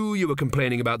 "I knew you were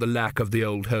complaining about the lack of the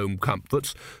old home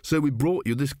comforts, so we brought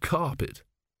you this carpet."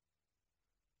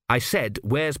 "I said,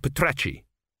 where's Patraci?"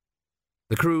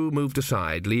 The crew moved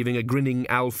aside, leaving a grinning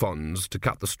Alphonse to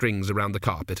cut the strings around the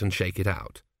carpet and shake it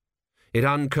out. It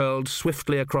uncurled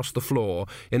swiftly across the floor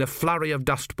in a flurry of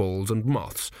dust balls and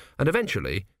moths, and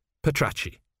eventually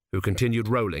Patraci, who continued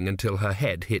rolling until her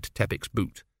head hit Teppic's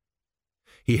boot.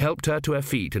 He helped her to her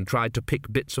feet and tried to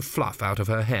pick bits of fluff out of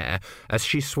her hair as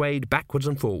she swayed backwards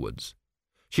and forwards.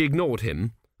 She ignored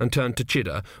him and turned to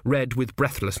Chida, red with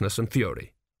breathlessness and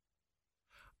fury.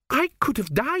 "I could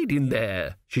have died in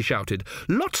there," she shouted.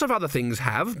 "Lots of other things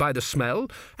have, by the smell,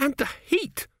 and the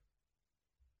heat."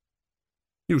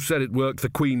 "You said it worked for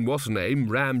Queen What's-Her-Name,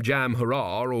 Ram Jam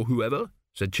Hurrah, or whoever,"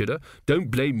 said Chida.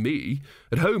 "Don't blame me.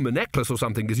 At home a necklace or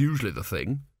something is usually the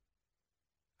thing."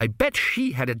 "I bet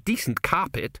she had a decent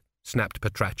carpet," snapped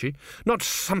Patraci. "Not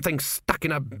something stuck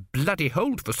in a bloody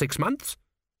hold for 6 months."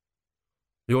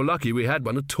 "You're lucky we had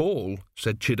one at all,"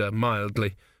 said Chida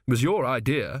mildly. "It was your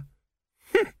idea."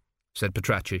 "Hm," said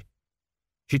Patraci.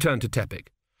 She turned to Teppic.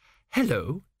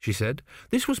 "Hello," she said.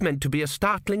 "This was meant to be a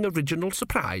startling original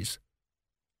surprise."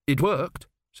 "It worked,"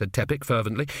 said Teppic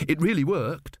fervently. "It really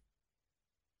worked."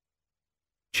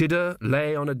 Chida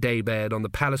lay on a daybed on the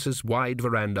palace's wide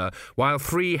veranda, while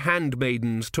 3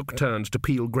 handmaidens took turns to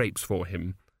peel grapes for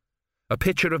him. A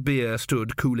pitcher of beer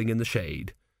stood cooling in the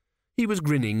shade. He was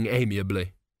grinning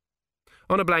amiably.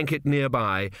 On a blanket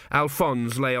nearby,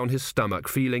 Alphonse lay on his stomach,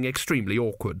 feeling extremely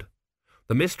awkward.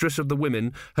 The mistress of the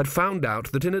women had found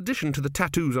out that in addition to the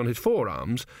tattoos on his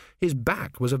forearms, his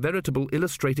back was a veritable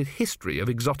illustrated history of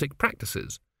exotic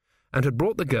practices, and had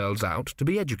brought the girls out to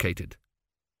be educated.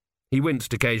 He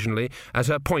winced occasionally as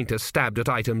her pointer stabbed at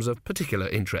items of particular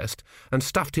interest, and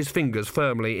stuffed his fingers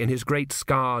firmly in his great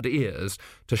scarred ears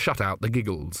to shut out the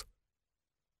giggles.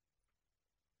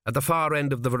 At the far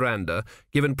end of the veranda,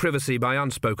 given privacy by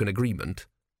unspoken agreement,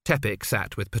 Teppic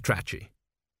sat with Patraci.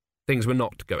 Things were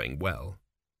not going well.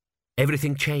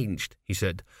 "Everything changed," he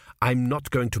said. "I'm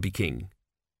not going to be king."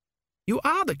 "You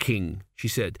are the king," she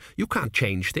said. "You can't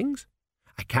change things."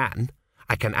 "I can.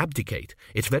 I can abdicate.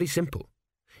 It's very simple.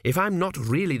 If I'm not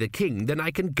really the king, then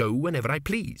I can go whenever I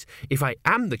please. If I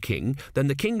am the king, then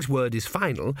the king's word is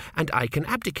final, and I can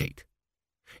abdicate.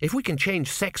 If we can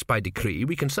change sex by decree,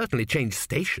 we can certainly change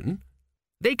station.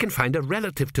 They can find a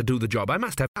relative to do the job. I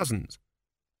must have cousins."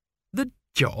 "The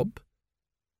job?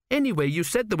 Anyway, you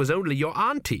said there was only your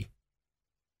auntie."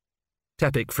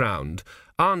 Teppic frowned.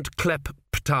 Aunt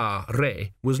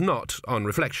Clep-Ptah-Re was not, on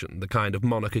reflection, the kind of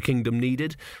monarch a kingdom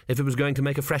needed if it was going to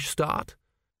make a fresh start.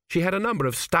 She had a number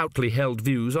of stoutly held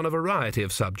views on a variety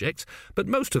of subjects, but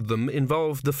most of them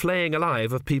involved the flaying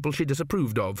alive of people she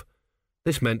disapproved of.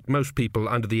 This meant most people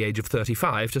under the age of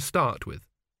 35 to start with.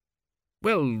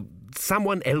 "Well,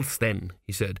 someone else then,"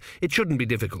 he said. "It shouldn't be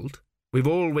difficult. We've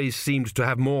always seemed to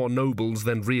have more nobles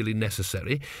than really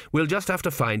necessary. We'll just have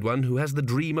to find one who has the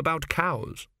dream about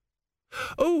cows."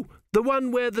 "Oh, the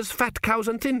one where there's fat cows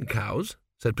and thin cows?"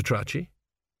 said Petracci.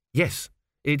 "Yes,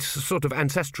 it's sort of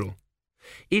ancestral."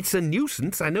 "It's a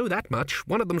nuisance, I know that much.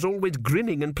 One of them's always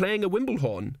grinning and playing a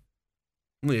wimblehorn."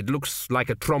 "It looks like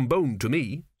a trombone to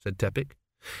me," said Teppic.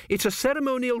 "It's a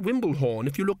ceremonial wimblehorn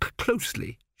if you look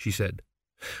closely," she said.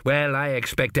 "Well, I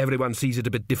expect everyone sees it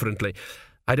a bit differently.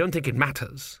 I don't think it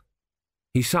matters."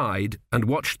 He sighed and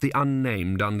watched the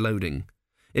unnamed unloading.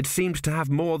 It seemed to have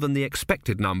more than the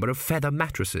expected number of feather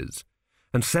mattresses,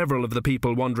 and several of the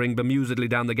people wandering bemusedly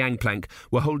down the gangplank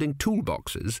were holding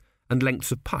toolboxes and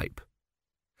lengths of pipe.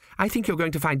 "I think you're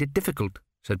going to find it difficult,"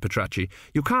 said Petracci.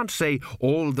 "You can't say,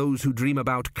 'All those who dream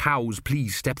about cows,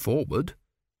 please step forward.'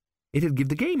 It'd give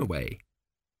the game away."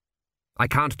 "I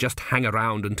can't just hang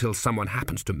around until someone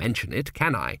happens to mention it,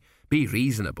 can I? Be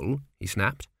reasonable," he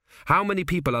snapped. "How many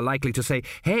people are likely to say,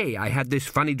 'Hey, I had this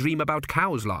funny dream about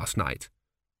cows last night'?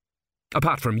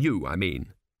 Apart from you, I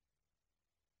mean."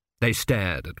 They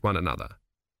stared at one another.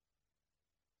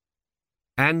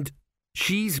 "And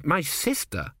she's my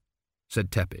sister,"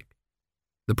 said Teppic.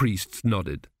 The priests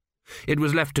nodded. It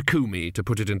was left to Kumi to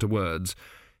put it into words.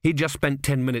 He'd just spent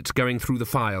 10 minutes going through the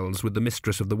files with the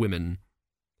mistress of the women.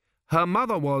 "Her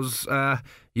mother was,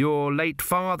 your late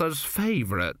father's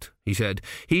favourite," he said.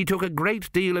 "He took a great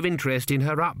deal of interest in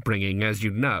her upbringing, as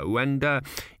you know, and,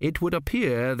 it would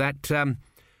appear that,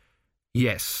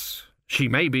 yes, she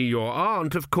may be your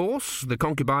aunt, of course. The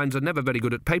concubines are never very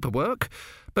good at paperwork,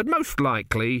 but most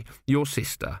likely your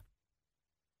sister."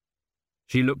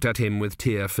 She looked at him with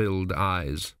tear-filled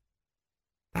eyes.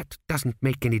 "That doesn't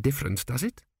make any difference, does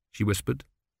it?" she whispered.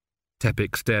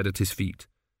 Teppic stared at his feet.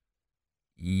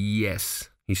 "Yes,"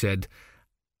 he said.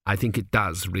 "I think it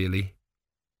does, really."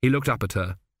 He looked up at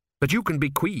her. "But you can be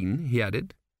queen," he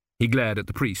added. He glared at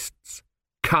the priests.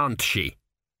 "Can't she?"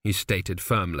 he stated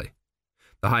firmly.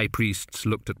 The high priests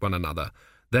looked at one another.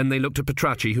 Then they looked at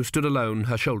Petracci, who stood alone,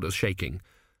 her shoulders shaking.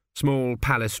 Small,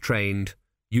 palace-trained,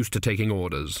 used to taking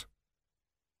orders.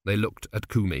 They looked at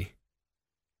Kumi.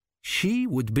 "She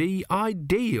would be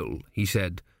ideal," he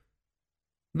said.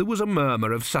 There was a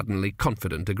murmur of suddenly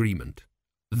confident agreement.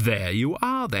 "There you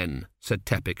are, then," said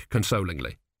Teppic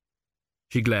consolingly.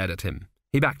 She glared at him.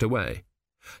 He backed away.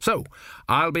 "So,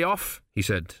 I'll be off," he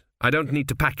said. "I don't need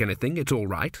to pack anything. It's all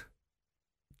right."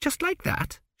 "Just like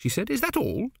that?" she said. "Is that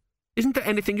all? Isn't there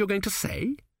anything you're going to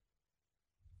say?"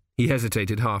 He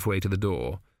hesitated halfway to the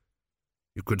door.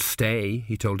 "You could stay,"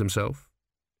 he told himself.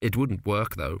 It wouldn't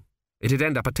work, though. It'd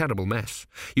end up a terrible mess.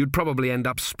 You'd probably end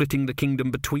up splitting the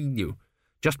kingdom between you.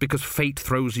 Just because fate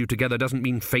throws you together doesn't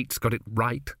mean fate's got it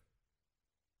right.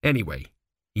 Anyway,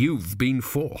 you've been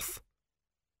fourth.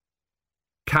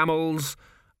 "Camels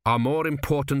are more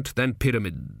important than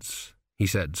pyramids," he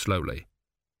said slowly.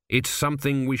 "It's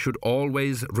something we should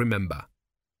always remember."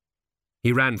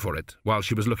 He ran for it while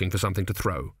she was looking for something to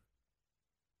throw.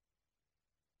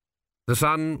 The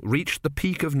sun reached the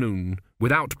peak of noon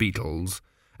without beetles,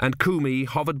 and Kumi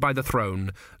hovered by the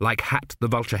throne like Hat the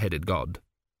vulture-headed god.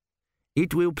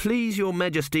 "It will please your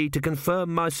majesty to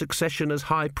confirm my succession as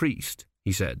high priest,"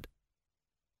 he said.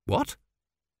 "What?"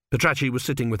 Petracci was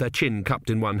sitting with her chin cupped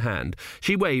in one hand.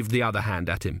 She waved the other hand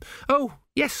at him. "Oh,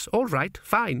 yes, all right,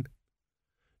 fine."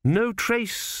 "No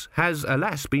trace has,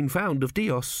 alas, been found of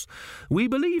Dios. We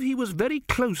believe he was very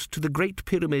close to the Great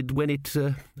Pyramid when it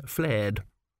flared."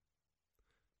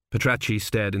 Petracci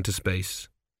stared into space.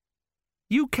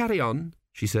 "You carry on,"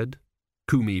 she said.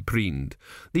 Kumi preened.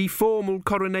 "The formal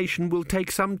coronation will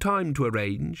take some time to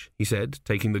arrange," he said,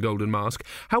 taking the golden mask.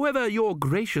 "However, your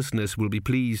graciousness will be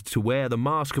pleased to wear the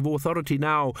mask of authority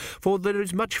now, for there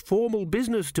is much formal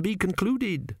business to be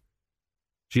concluded."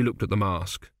 She looked at the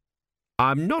mask.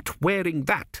 "I'm not wearing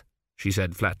that," she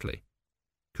said flatly.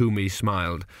 Kumi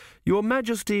smiled. "Your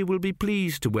Majesty will be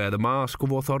pleased to wear the mask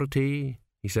of authority,"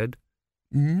 he said.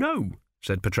 "No,"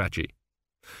 said Patrachi.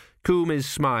 Kumi's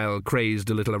smile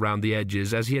crazed a little around the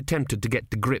edges as he attempted to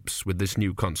get to grips with this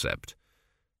new concept.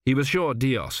 He was sure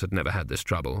Dios had never had this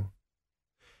trouble.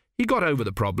 He got over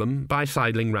the problem by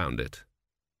sidling round it.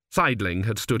 Sidling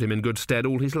had stood him in good stead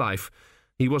all his life.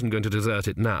 He wasn't going to desert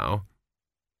it now.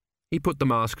 He put the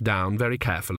mask down very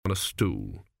carefully on a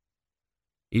stool.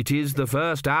 "It is the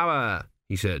first hour,"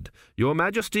 he said. "Your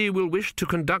Majesty will wish to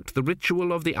conduct the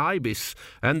ritual of the ibis,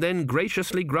 and then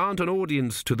graciously grant an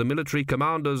audience to the military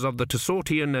commanders of the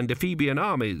Tessortian and Ephebian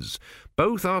armies.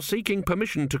 Both are seeking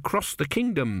permission to cross the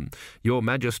kingdom. Your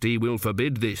Majesty will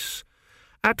forbid this.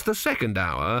 At the second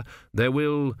hour, there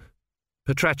will—"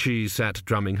 Patrachi sat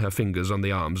drumming her fingers on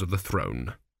the arms of the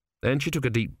throne. Then she took a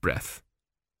deep breath.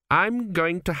 "I'm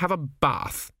going to have a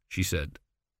bath," she said.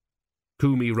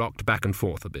 Kumi rocked back and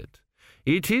forth a bit.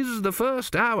 "It is the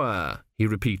first hour," he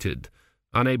repeated,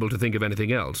 unable to think of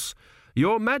anything else.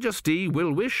 "Your Majesty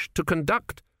will wish to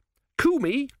conduct—"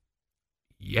 "Kumi!"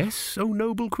 "Yes, O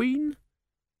noble queen?"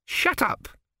 "Shut up!"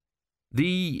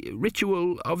 "The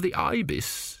ritual of the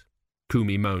ibis,"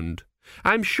 Kumi moaned.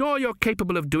 "I'm sure you're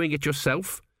capable of doing it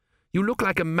yourself. You look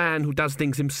like a man who does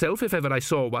things himself, if ever I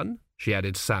saw one," she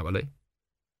added sourly.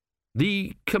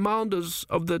 "The commanders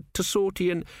of the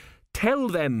Tessortian—" "Tell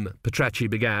them," Patrachi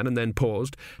began, and then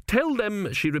paused. "Tell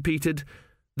them," she repeated,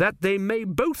 "that they may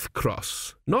both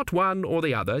cross, not one or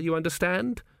the other, you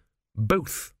understand?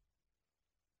 Both."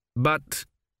 "But—"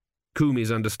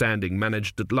 Kumi's understanding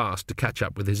managed at last to catch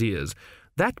up with his ears.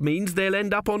 "That means they'll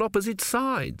end up on opposite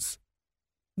sides."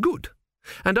 "Good.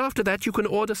 And after that you can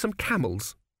order some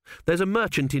camels. There's a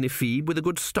merchant in Ephebe with a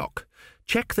good stock.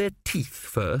 Check their teeth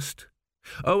first.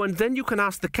 Oh, and then you can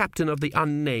ask the captain of the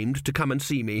Unnamed to come and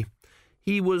see me.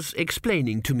 He was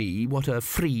explaining to me what a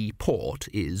free port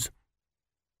is."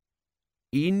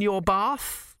 "In your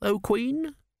bath, O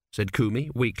Queen?" said Kumi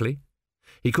weakly.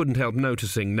 He couldn't help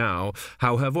noticing now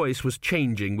how her voice was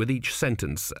changing with each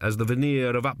sentence as the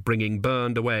veneer of upbringing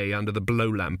burned away under the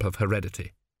blow-lamp of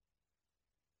heredity.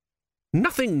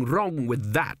 "Nothing wrong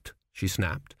with that," she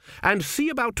snapped. "And see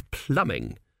about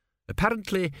plumbing.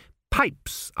 Apparently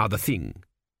pipes are the thing."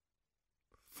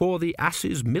 "For the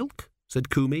ass's milk?" said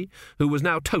Kumi, who was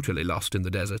now totally lost in the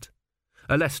desert.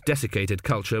 A less desiccated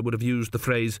culture would have used the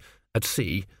phrase "at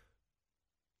sea."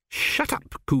 "Shut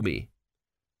up, Kumi."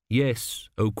 "Yes,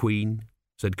 O Queen,"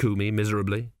 said Kumi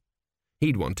miserably.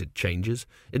 He'd wanted changes.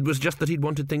 It was just that he'd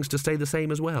wanted things to stay the same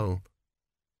as well.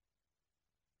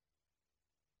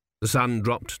 The sun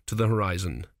dropped to the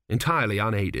horizon, entirely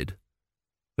unaided.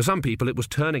 For some people it was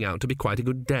turning out to be quite a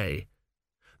good day.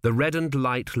 The reddened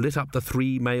light lit up the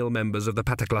 3 male members of the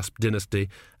Pataclasp dynasty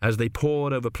as they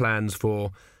pored over plans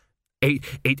for—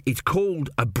 It's called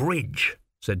a bridge,"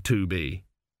 said 2B.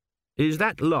 "Is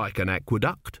that like an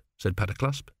aqueduct?" said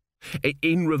Pataclasp.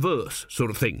 "In reverse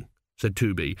sort of thing," said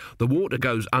 2B. "The water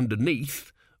goes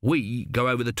underneath, we go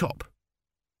over the top."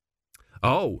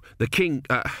 "Oh, the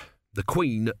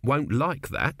Queen won't like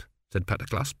that," said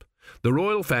Pataclasp. "The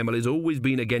royal family's always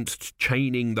been against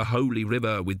chaining the holy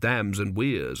river with dams and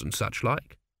weirs and such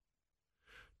like."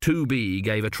 2B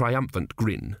gave a triumphant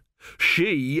grin.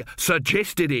 "She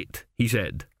suggested it," he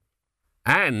said.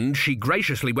 "And she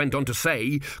graciously went on to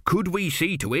say, could we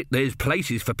see to it there's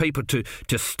places for people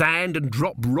to stand and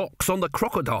drop rocks on the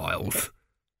crocodiles?"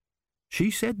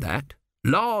 "She said that?"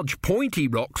 "Large pointy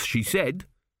rocks, she said."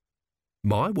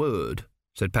 "My word,"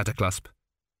 said Pataclasp.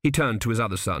 He turned to his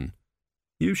other son.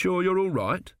 "You sure you're all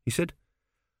right?" he said.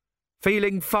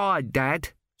 "Feeling fine,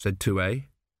 Dad," said 2A.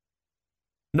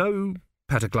 "No,"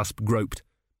 Pataclasp groped.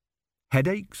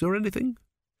 "Headaches or anything?"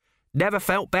 "Never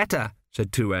felt better,"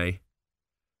 said 2A.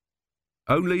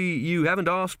 "Only you haven't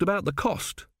asked about the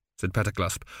cost," said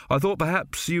Pataclasp. "I thought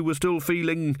perhaps you were still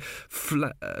feeling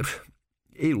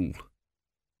ill."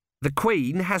 "The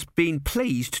Queen has been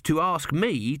pleased to ask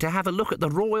me to have a look at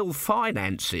the royal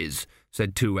finances,"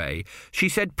 said 2A. "She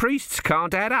said priests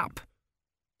can't add up."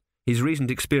 His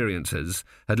recent experiences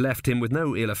had left him with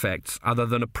no ill effects other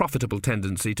than a profitable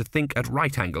tendency to think at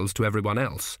right angles to everyone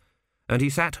else, and he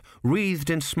sat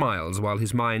wreathed in smiles while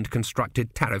his mind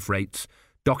constructed tariff rates,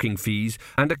 docking fees,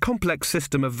 and a complex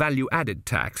system of value-added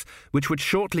tax which would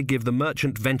shortly give the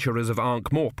merchant venturers of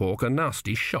Ankh-Morpork a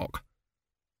nasty shock.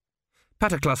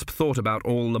 Pataclasp thought about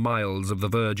all the miles of the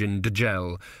virgin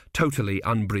Djel, totally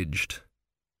unbridged.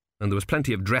 And there was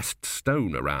plenty of dressed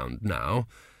stone around now,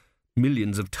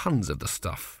 millions of tons of the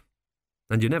stuff.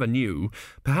 And you never knew,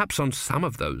 perhaps on some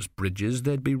of those bridges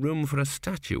there'd be room for a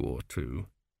statue or two.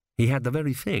 He had the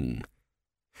very thing.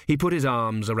 He put his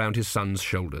arms around his son's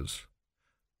shoulders.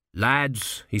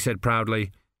 "Lads," he said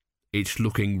proudly, "it's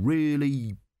looking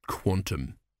really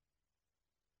quantum."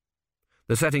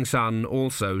 The setting sun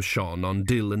also shone on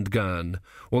Dill and Gurn,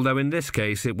 although in this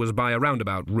case it was by a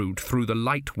roundabout route through the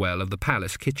light well of the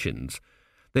palace kitchens.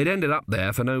 They'd ended up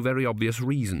there for no very obvious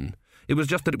reason. It was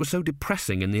just that it was so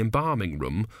depressing in the embalming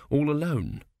room, all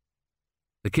alone.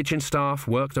 The kitchen staff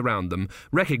worked around them,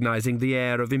 recognising the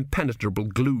air of impenetrable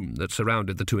gloom that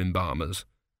surrounded the two embalmers.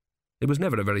 It was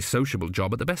never a very sociable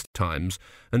job at the best of times,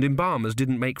 and embalmers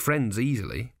didn't make friends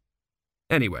easily.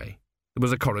 Anyway, there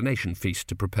was a coronation feast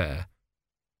to prepare.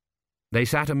 They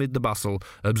sat amid the bustle,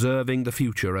 observing the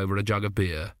future over a jug of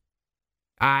beer.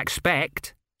 "I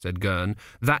expect," said Gurn,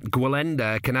 "that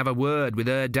Gwalenda can have a word with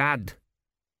her dad."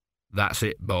 "That's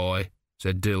it, boy,"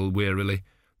 said Dill wearily.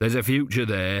 "There's a future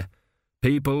there.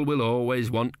 People will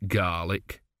always want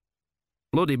garlic."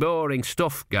 "Bloody boring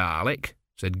stuff, garlic,"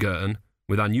 said Gurn,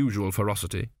 with unusual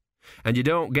ferocity. "And you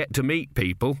don't get to meet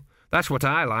people. That's what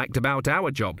I liked about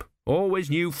our job. Always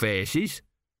new faces."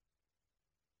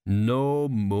 "No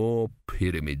more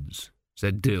pyramids,"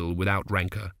 said Dill without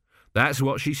rancour. "That's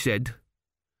what she said.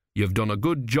 'You've done a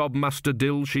good job, Master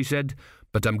Dill,' she said,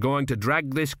 'but I'm going to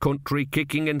drag this country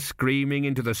kicking and screaming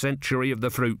into the century of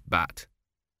the fruit bat.'"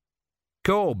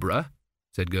 "Cobra?"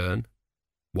 said Gurn.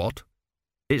 "What?"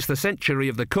 "It's the century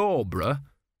of the cobra,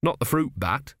 not the fruit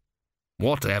bat."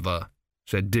 "Whatever,"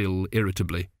 said Dill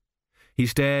irritably. He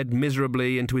stared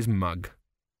miserably into his mug.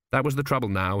 That was the trouble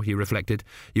now, he reflected.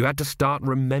 You had to start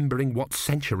remembering what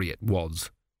century it was.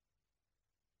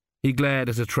 He glared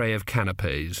at a tray of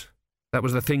canapes. That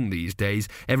was the thing these days,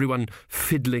 everyone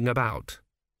fiddling about.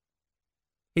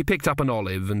 He picked up an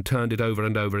olive and turned it over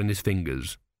and over in his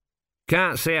fingers.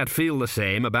 "Can't say I'd feel the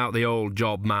same about the old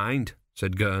job, mind,"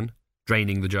 said Gurn,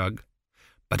 draining the jug.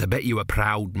 "But I bet you were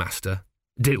proud, Master.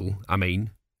 Dill, I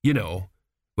mean. You know,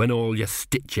 when all your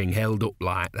stitching held up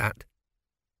like that."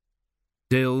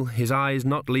 Dill, his eyes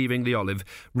not leaving the olive,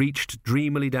 reached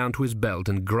dreamily down to his belt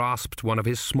and grasped one of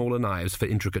his smaller knives for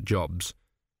intricate jobs.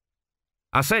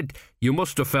 "I said you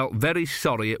must have felt very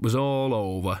sorry it was all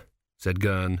over," said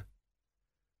Gurn.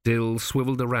 Dill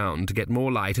swiveled around to get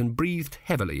more light and breathed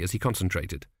heavily as he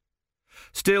concentrated.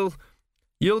 "Still,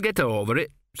 you'll get over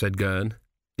it," said Gurn.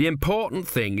 "The important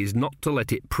thing is not to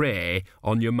let it prey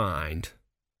on your mind."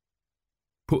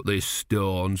 "Put this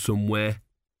stone somewhere,"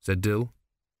 said Dill.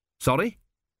 "Sorry?"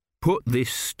 "Put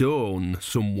this stone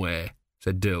somewhere,"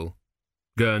 said Dill.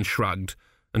 Gurn shrugged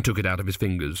and took it out of his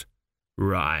fingers.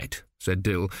 "Right," said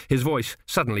Dill, his voice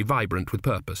suddenly vibrant with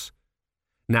purpose.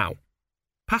 "Now,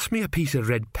 pass me a piece of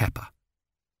red pepper."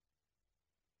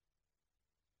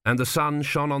 And the sun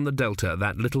shone on the delta,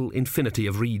 that little infinity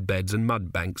of reed beds and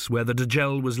mud banks where the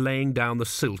Djel was laying down the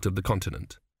silt of the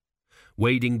continent.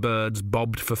 Wading birds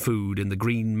bobbed for food in the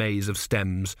green maze of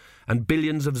stems, and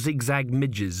billions of zigzag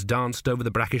midges danced over the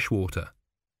brackish water.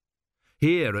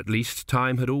 Here, at least,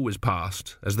 time had always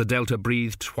passed, as the delta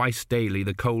breathed twice daily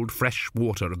the cold, fresh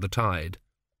water of the tide.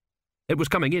 It was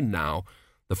coming in now,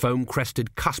 the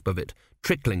foam-crested cusp of it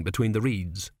trickling between the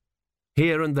reeds.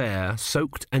 Here and there,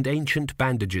 soaked and ancient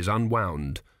bandages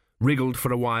unwound, wriggled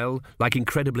for a while like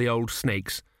incredibly old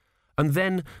snakes, and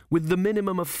then, with the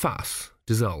minimum of fuss,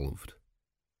 dissolved.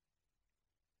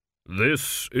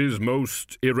 "This is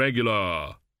most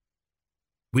irregular."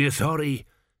 "We're sorry.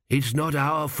 It's not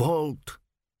our fault."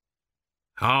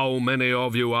 "How many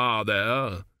of you are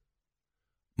there?"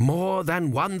 "More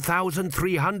than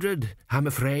 1,300, I'm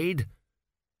afraid."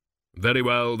 "Very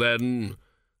well, then.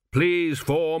 Please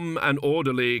form an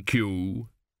orderly queue."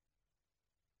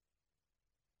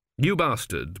 You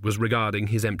Bastard was regarding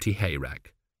his empty hay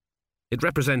rack. It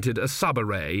represented a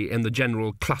sub-array in the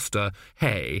general cluster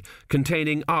hay,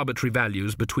 containing arbitrary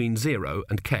values between 0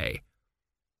 and k.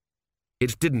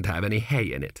 It didn't have any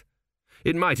hay in it.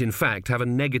 It might, in fact, have a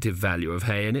negative value of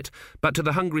hay in it, but to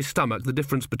the hungry stomach the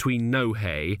difference between no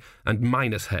hay and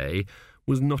minus hay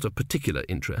was not of particular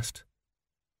interest.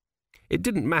 It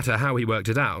didn't matter how he worked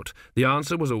it out. The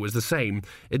answer was always the same.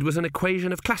 It was an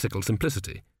equation of classical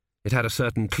simplicity. It had a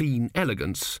certain clean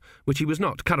elegance, which he was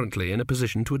not currently in a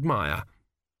position to admire.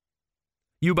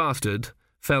 You Bastard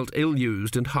felt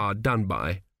ill-used and hard done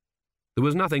by. There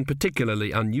was nothing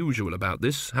particularly unusual about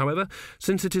this, however,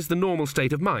 since it is the normal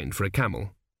state of mind for a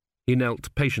camel. He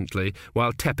knelt patiently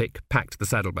while Teppic packed the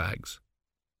saddlebags.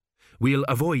 "We'll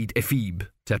avoid Ephebe,"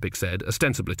 Teppic said,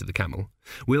 ostensibly to the camel.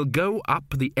 "We'll go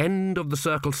up the end of the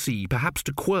Circle C, perhaps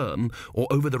to Quirm or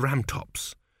over the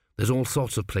Ramtops. There's all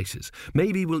sorts of places.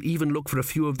 Maybe we'll even look for a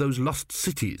few of those lost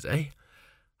cities, eh?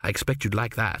 I expect you'd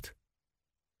like that."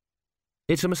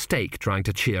 It's a mistake trying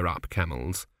to cheer up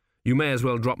camels. You may as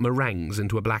well drop meringues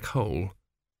into a black hole.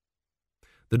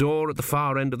 The door at the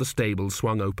far end of the stable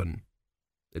swung open.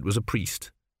 It was a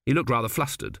priest. He looked rather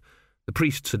flustered. The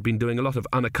priests had been doing a lot of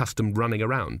unaccustomed running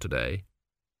around today.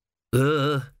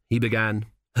 He began.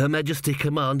 Her Majesty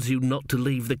commands you not to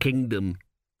leave the kingdom.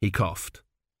 He coughed.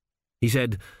 He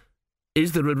said,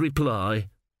 Is there a reply?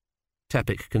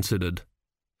 Teppic considered.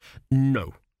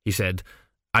 No, he said.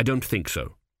 I don't think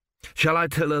so. Shall I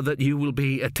tell her that you will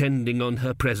be attending on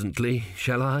her presently,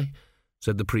 shall I?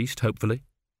 Said the priest hopefully.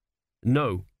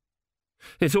 No.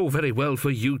 It's all very well for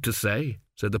you to say,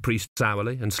 said the priest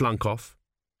sourly, and slunk off.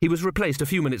 He was replaced a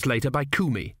few minutes later by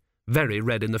Kumi, very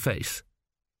red in the face.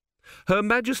 Her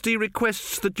Majesty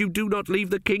requests that you do not leave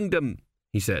the kingdom,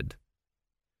 he said.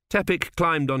 Teppic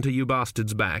climbed onto you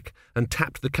bastard's back and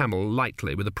tapped the camel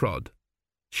lightly with a prod.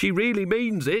 She really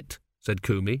means it, said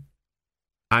Kumi.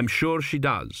 I'm sure she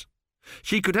does.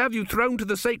 She could have you thrown to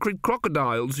the sacred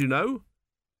crocodiles, you know.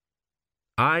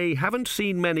 I haven't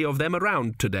seen many of them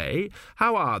around today.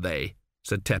 How are they?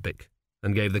 Said Teppic,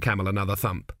 and gave the camel another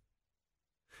thump.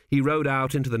 He rode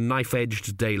out into the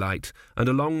knife-edged daylight and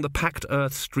along the packed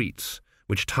earth streets,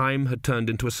 which time had turned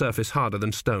into a surface harder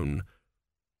than stone.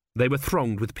 They were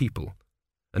thronged with people,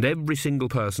 and every single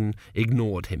person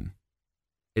ignored him.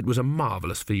 It was a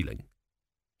marvellous feeling.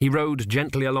 He rode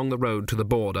gently along the road to the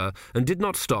border and did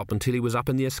not stop until he was up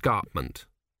in the escarpment,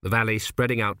 the valley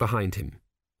spreading out behind him.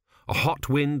 A hot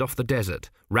wind off the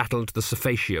desert rattled the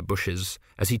sapphire bushes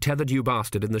as he tethered you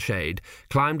bastard in the shade,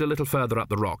 climbed a little further up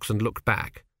the rocks and looked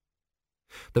back.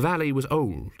 The valley was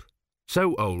old,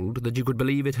 so old that you could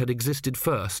believe it had existed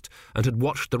first and had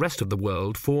watched the rest of the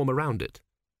world form around it.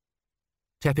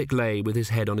 Teppic lay with his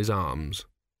head on his arms.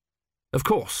 Of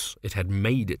course, it had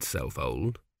made itself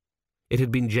old. It had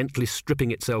been gently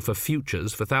stripping itself of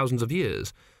futures for thousands of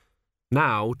years.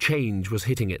 Now change was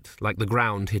hitting it, like the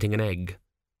ground hitting an egg.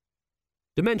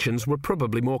 Dimensions were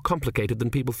probably more complicated than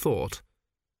people thought.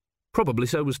 Probably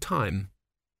so was time.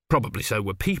 Probably so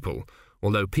were people,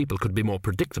 although people could be more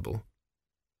predictable.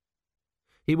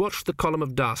 He watched the column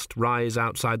of dust rise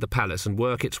outside the palace and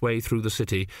work its way through the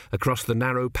city, across the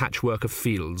narrow patchwork of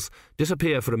fields,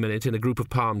 disappear for a minute in a group of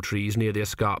palm trees near the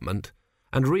escarpment,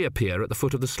 and reappear at the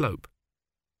foot of the slope.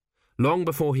 Long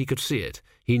before he could see it,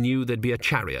 he knew there'd be a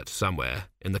chariot somewhere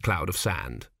in the cloud of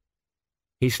sand.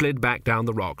 He slid back down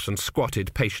the rocks and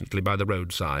squatted patiently by the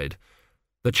roadside.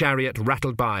 The chariot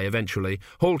rattled by eventually,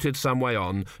 halted some way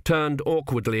on, turned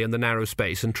awkwardly in the narrow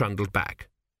space and trundled back.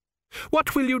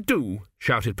 "What will you do?"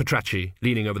 shouted Pratchett,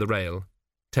 leaning over the rail.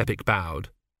 Teppic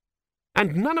bowed.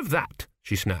 "And none of that,"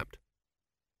 she snapped.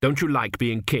 "Don't you like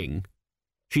being king?"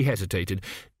 She hesitated.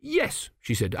 "Yes,"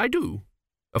 she said, "I do."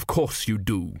 "Of course you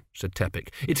do," said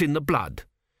Teppic. "It's in the blood.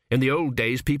 In the old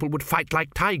days people would fight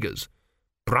like tigers.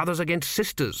 Brothers against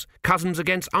sisters, cousins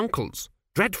against uncles.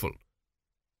 Dreadful.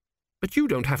 But you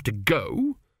don't have to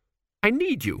go. I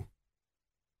need you."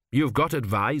 "You've got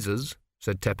advisers,"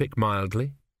 said Teppic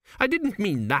mildly. "I didn't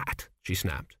mean that," she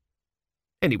snapped.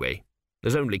 "Anyway,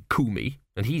 there's only Kumi,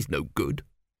 and he's no good."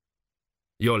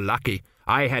 "You're lucky.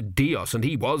 I had Dios, and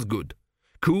he was good.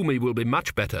 Kumi will be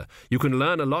much better. You can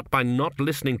learn a lot by not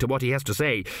listening to what he has to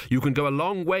say. You can go a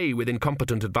long way with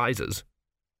incompetent advisers.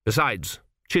 Besides,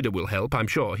 Chidda will help, I'm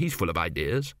sure. He's full of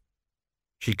ideas."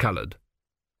 She coloured.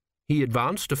 "He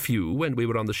advanced a few when we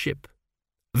were on the ship."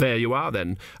 "There you are,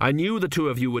 then. I knew the two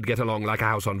of you would get along like a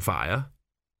house on fire."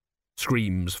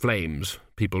 Screams, flames,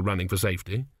 people running for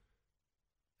safety.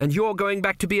 "And you're going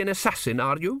back to be an assassin,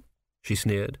 are you?" she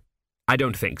sneered. "I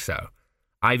don't think so.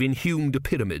 I've inhumed a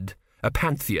pyramid, a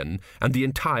pantheon, and the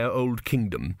entire old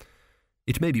kingdom.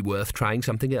 It may be worth trying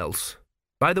something else.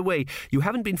 By the way, you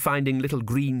haven't been finding little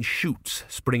green shoots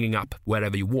springing up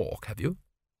wherever you walk, have you?"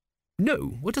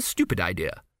 "No, what a stupid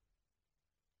idea."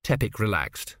 Teppic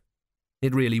relaxed.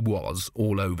 It really was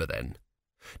all over then.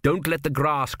 "Don't let the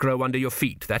grass grow under your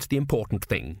feet, that's the important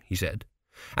thing," he said.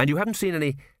 "And you haven't seen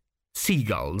any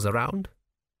seagulls around?"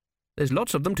 "There's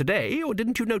lots of them today, or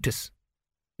didn't you notice?"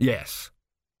 "Yes.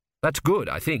 That's good,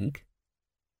 I think."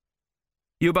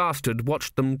 You bastard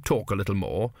watched them talk a little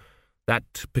more,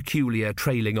 that peculiar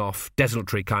trailing-off,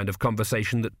 desultory kind of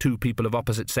conversation that two people of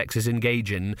opposite sexes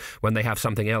engage in when they have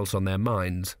something else on their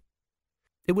minds.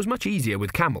 It was much easier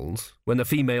with camels, when the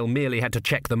female merely had to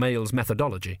check the male's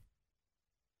methodology.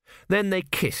 Then they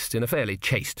kissed in a fairly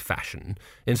chaste fashion,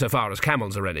 insofar as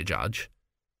camels are any judge.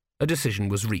 A decision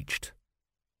was reached.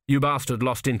 You bastard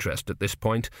lost interest at this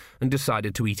point and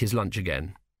decided to eat his lunch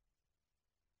again.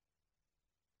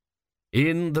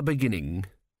 In the beginning,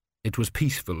 it was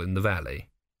peaceful in the valley.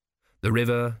 The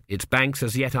river, its banks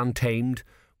as yet untamed,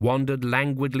 wandered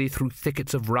languidly through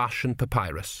thickets of rush and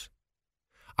papyrus.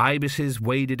 Ibises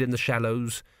waded in the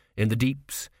shallows, in the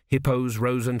deeps hippos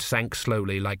rose and sank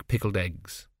slowly like pickled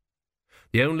eggs.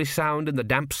 The only sound in the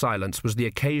damp silence was the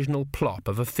occasional plop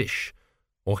of a fish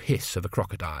or hiss of a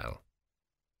crocodile.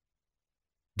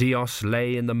 Dios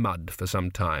lay in the mud for some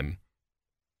time.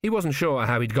 He wasn't sure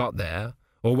how he'd got there,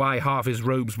 or why half his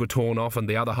robes were torn off and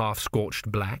the other half scorched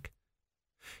black.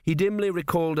 He dimly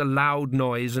recalled a loud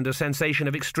noise and a sensation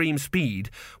of extreme speed,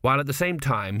 while at the same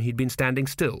time he'd been standing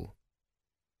still.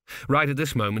 Right at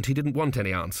this moment he didn't want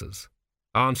any answers.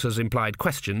 Answers implied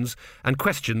questions, and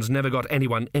questions never got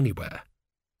anyone anywhere.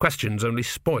 Questions only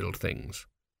spoiled things.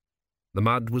 The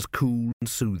mud was cool and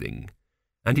soothing,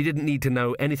 and he didn't need to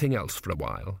know anything else for a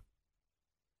while.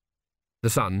 The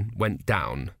sun went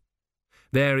down.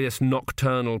 Various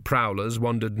nocturnal prowlers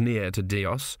wandered near to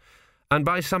Dios, and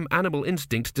by some animal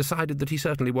instinct decided that he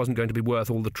certainly wasn't going to be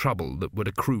worth all the trouble that would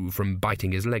accrue from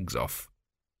biting his legs off.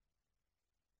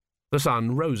 The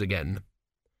sun rose again.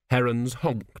 Herons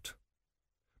honked.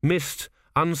 Mist,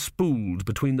 unspooled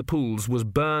between the pools, was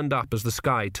burned up as the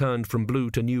sky turned from blue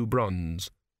to new bronze.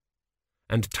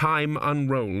 And time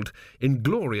unrolled in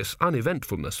glorious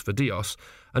uneventfulness for Dios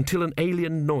until an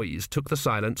alien noise took the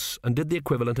silence and did the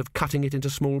equivalent of cutting it into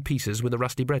small pieces with a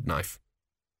rusty bread knife.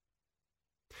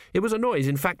 It was a noise,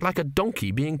 in fact, like a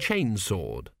donkey being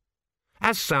chainsawed.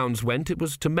 As sounds went, it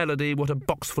was to melody what a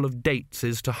box full of dates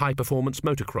is to high-performance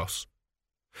motocross.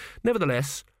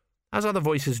 Nevertheless, as other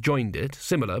voices joined it,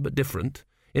 similar but different,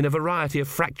 in a variety of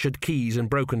fractured keys and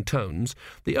broken tones,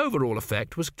 the overall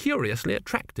effect was curiously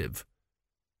attractive.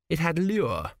 It had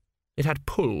lure. It had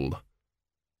pull.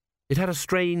 It had a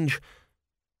strange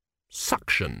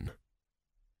suction.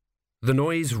 The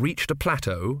noise reached a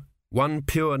plateau, one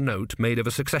pure note made of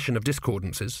a succession of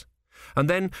discordances, and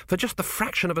then, for just the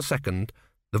fraction of a second,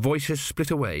 the voices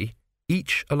split away,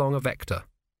 each along a vector.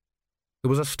 There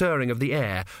was a stirring of the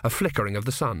air, a flickering of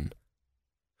the sun.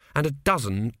 And a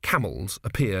dozen camels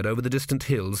appeared over the distant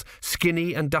hills,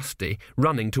 skinny and dusty,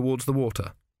 running towards the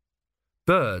water.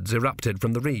 Birds erupted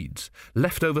from the reeds.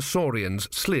 Leftover saurians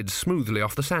slid smoothly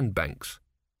off the sandbanks.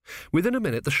 Within a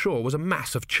minute the shore was a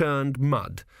mass of churned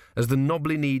mud as the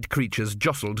knobbly-kneed creatures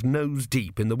jostled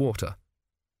nose-deep in the water.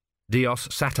 Dios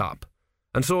sat up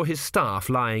and saw his staff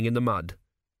lying in the mud.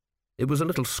 It was a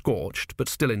little scorched, but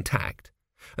still intact,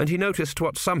 and he noticed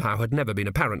what somehow had never been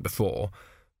apparent before.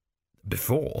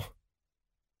 Before?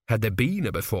 Had there been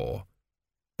a before?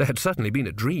 There had certainly been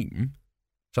a dream.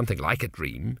 Something like a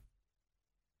dream.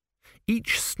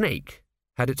 Each snake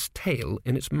had its tail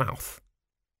in its mouth.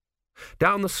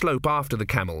 Down the slope after the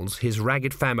camels, his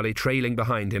ragged family trailing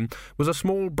behind him, was a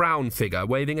small brown figure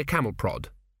waving a camel prod.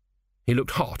 He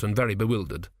looked hot and very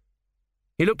bewildered.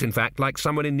 He looked, in fact, like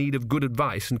someone in need of good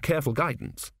advice and careful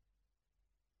guidance.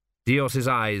 Dios's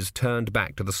eyes turned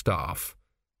back to the staff.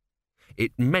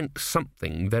 It meant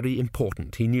something very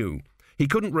important, he knew. He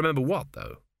couldn't remember what,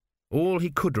 though. All he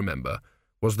could remember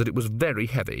was that it was very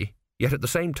heavy, yet at the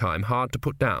same time hard to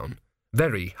put down.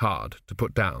 Very hard to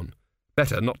put down.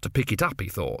 Better not to pick it up, he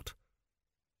thought.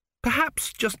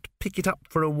 Perhaps just pick it up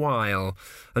for a while,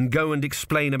 and go and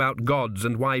explain about gods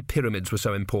and why pyramids were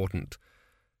so important.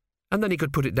 And then he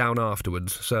could put it down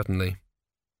afterwards, certainly.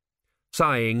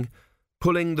 Sighing,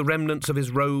 pulling the remnants of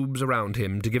his robes around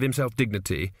him to give himself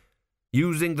dignity,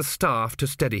 using the staff to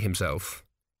steady himself,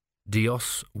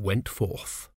 Dios went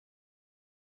forth.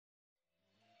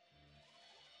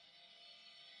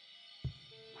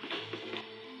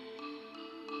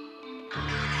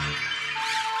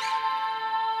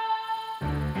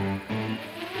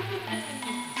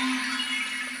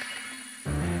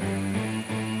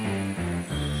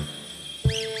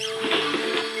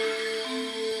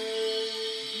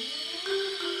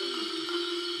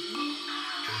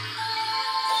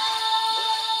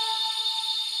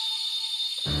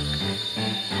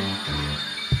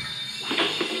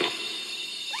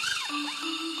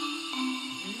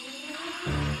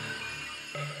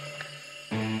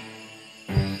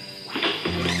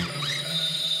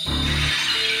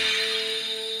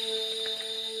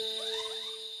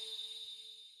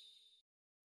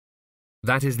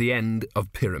 That is the end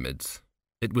of Pyramids.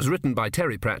 It was written by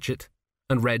Terry Pratchett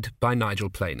and read by Nigel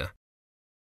Planer.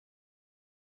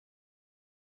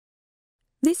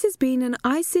 This has been an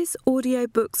ISIS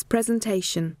Audiobooks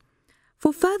presentation.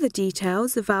 For further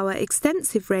details of our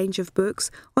extensive range of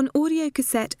books on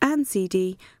audiocassette and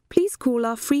CD, please call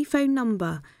our free phone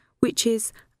number, which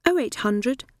is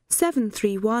 0800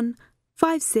 731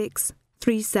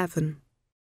 5637.